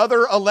allowing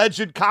another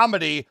alleged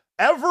comedy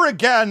ever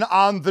again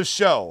on the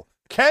show.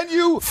 Can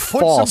you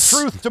put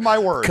some truth to my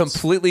words?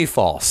 Completely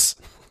false.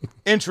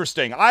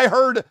 Interesting. I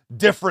heard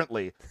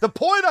differently. The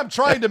point I'm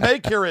trying to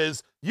make here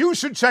is you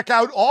should check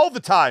out all the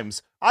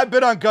times I've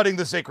been on Gutting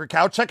the Sacred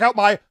Cow. Check out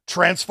my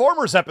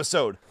Transformers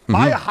episode,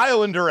 my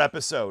Highlander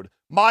episode,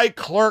 my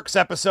Clerks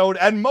episode,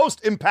 and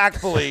most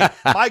impactfully,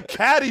 my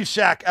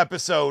Caddyshack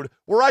episode,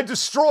 where I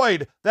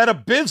destroyed that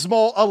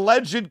abysmal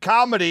alleged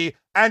comedy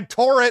and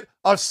tore it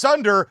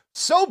asunder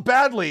so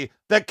badly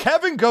that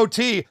Kevin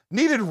Goatee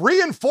needed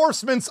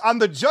reinforcements on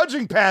the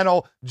judging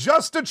panel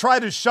just to try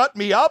to shut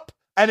me up,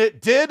 and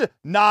it did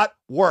not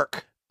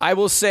work. I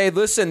will say,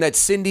 listen, that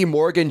Cindy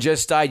Morgan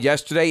just died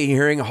yesterday, and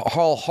hearing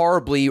how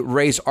horribly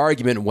Ray's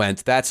argument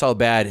went. That's how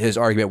bad his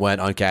argument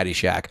went on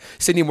Caddyshack.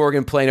 Cindy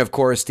Morgan playing, of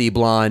course, the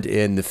blonde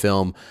in the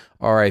film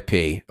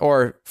R.I.P.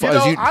 Or,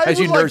 as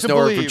you nerds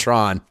know her from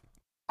Tron.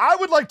 I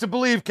would like to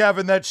believe,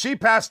 Kevin, that she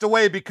passed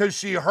away because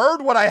she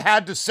heard what I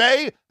had to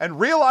say and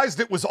realized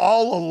it was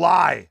all a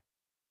lie.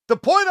 The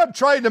point I'm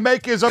trying to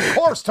make is, of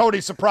course, Tony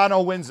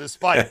Soprano wins this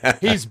fight.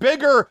 He's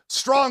bigger,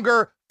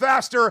 stronger,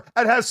 faster,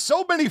 and has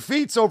so many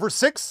feats over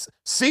 6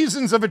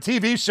 seasons of a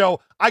TV show.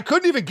 I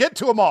couldn't even get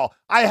to them all.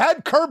 I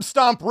had Curb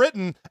Stomp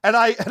written, and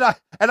I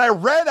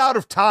ran out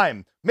of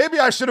time. Maybe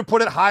I should have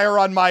put it higher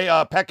on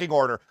my pecking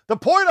order. The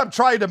point I'm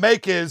trying to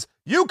make is,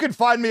 you can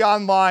find me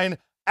online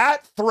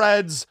at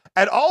Threads,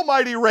 at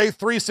Almighty Ray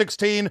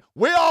 316.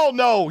 We all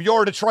know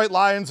your Detroit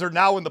Lions are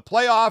now in the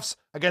playoffs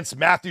against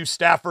Matthew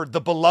Stafford, the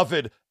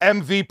beloved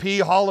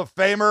MVP Hall of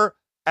Famer,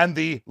 and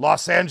the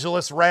Los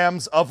Angeles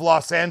Rams of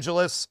Los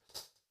Angeles.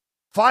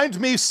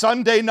 Find me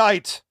Sunday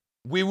night.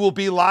 We will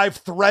be live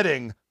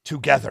threading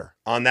together.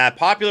 On that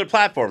popular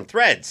platform,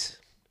 Threads.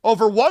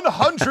 Over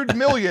 100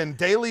 million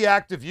daily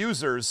active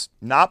users.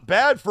 Not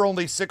bad for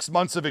only 6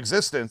 months of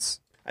existence.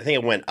 I think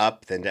it went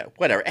up, then down.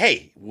 Whatever.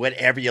 Hey,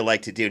 whatever you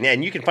like to do.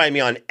 And you can find me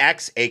on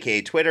X,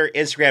 aka Twitter,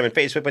 Instagram, and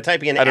Facebook by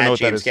typing in at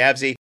James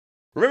Gabsy.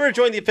 Remember to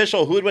join the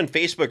official Who Would Win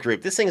Facebook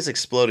group. This thing is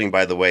exploding,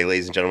 by the way,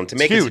 ladies and gentlemen. To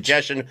make a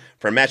suggestion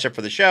for a matchup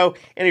for the show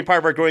and be part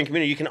of our growing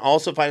community, you can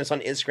also find us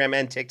on Instagram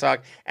and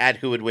TikTok at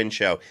Who Would Win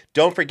Show.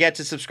 Don't forget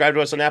to subscribe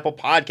to us on Apple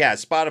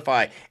Podcasts,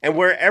 Spotify, and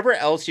wherever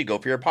else you go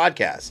for your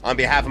podcasts. On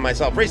behalf of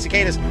myself, Ray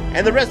Cicadas,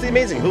 and the rest of the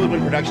amazing Who Would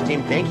Win production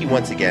team, thank you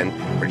once again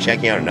for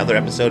checking out another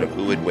episode of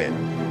Who Would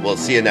Win. We'll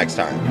see you next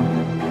time.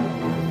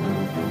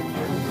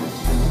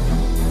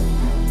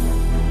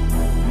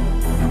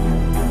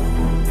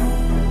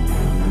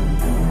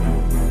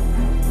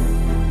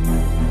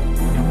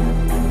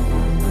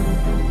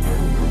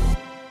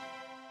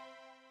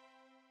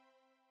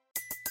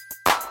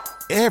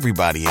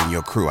 Everybody in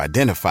your crew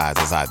identifies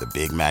as either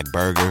Big Mac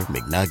Burger,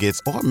 McNuggets,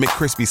 or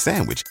McCrispy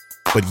Sandwich.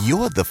 But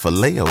you're the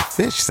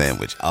Filet-O-Fish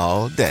Sandwich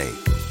all day.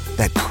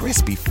 That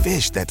crispy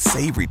fish, that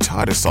savory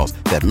tartar sauce,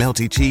 that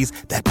melty cheese,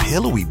 that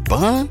pillowy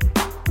bun.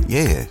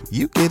 Yeah,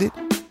 you get it.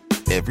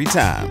 Every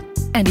time.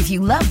 And if you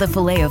love the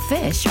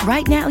Filet-O-Fish,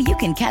 right now you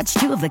can catch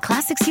 2 of the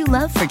classics you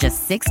love for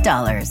just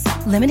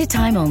 $6. Limited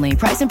time only.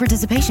 Price and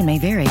participation may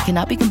vary.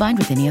 Cannot be combined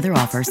with any other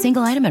offer.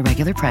 Single item at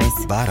regular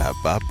price.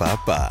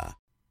 Ba-da-ba-ba-ba.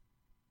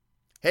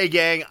 Hey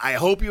gang, I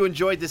hope you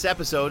enjoyed this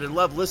episode and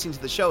loved listening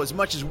to the show as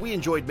much as we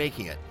enjoyed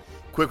making it.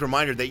 Quick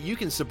reminder that you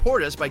can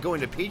support us by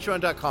going to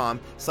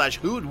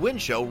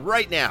patreon.com/whowouldwinshow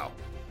right now.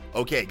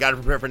 Okay, gotta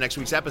prepare for next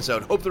week's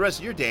episode. Hope the rest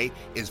of your day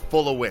is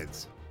full of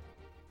wins.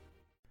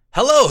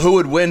 Hello, Who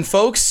Would Win,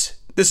 folks?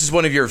 This is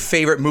one of your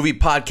favorite movie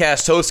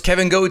podcast hosts,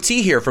 Kevin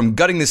Goatee here from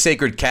Gutting the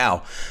Sacred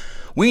Cow.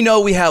 We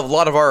know we have a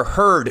lot of our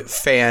herd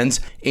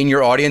fans in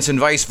your audience and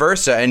vice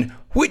versa, and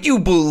would you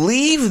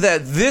believe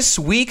that this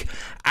week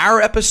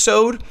our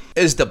episode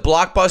is the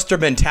Blockbuster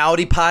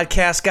Mentality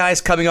podcast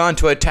guys coming on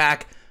to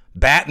attack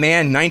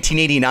Batman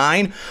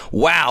 1989?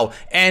 Wow.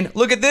 And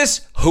look at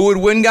this. Who Would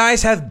Win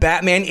guys have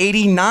Batman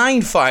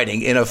 89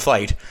 fighting in a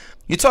fight.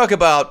 You talk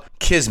about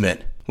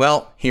kismet.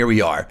 Well, here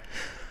we are.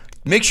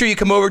 Make sure you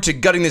come over to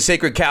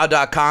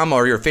guttingthesacredcow.com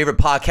or your favorite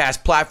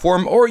podcast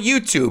platform or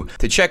YouTube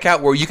to check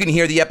out where you can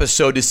hear the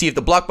episode to see if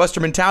the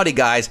Blockbuster Mentality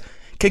guys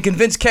can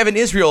convince Kevin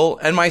Israel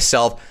and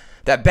myself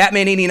that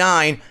Batman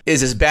 89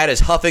 is as bad as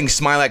huffing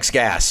Smilex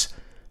gas.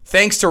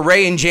 Thanks to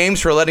Ray and James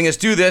for letting us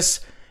do this,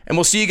 and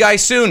we'll see you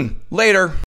guys soon. Later.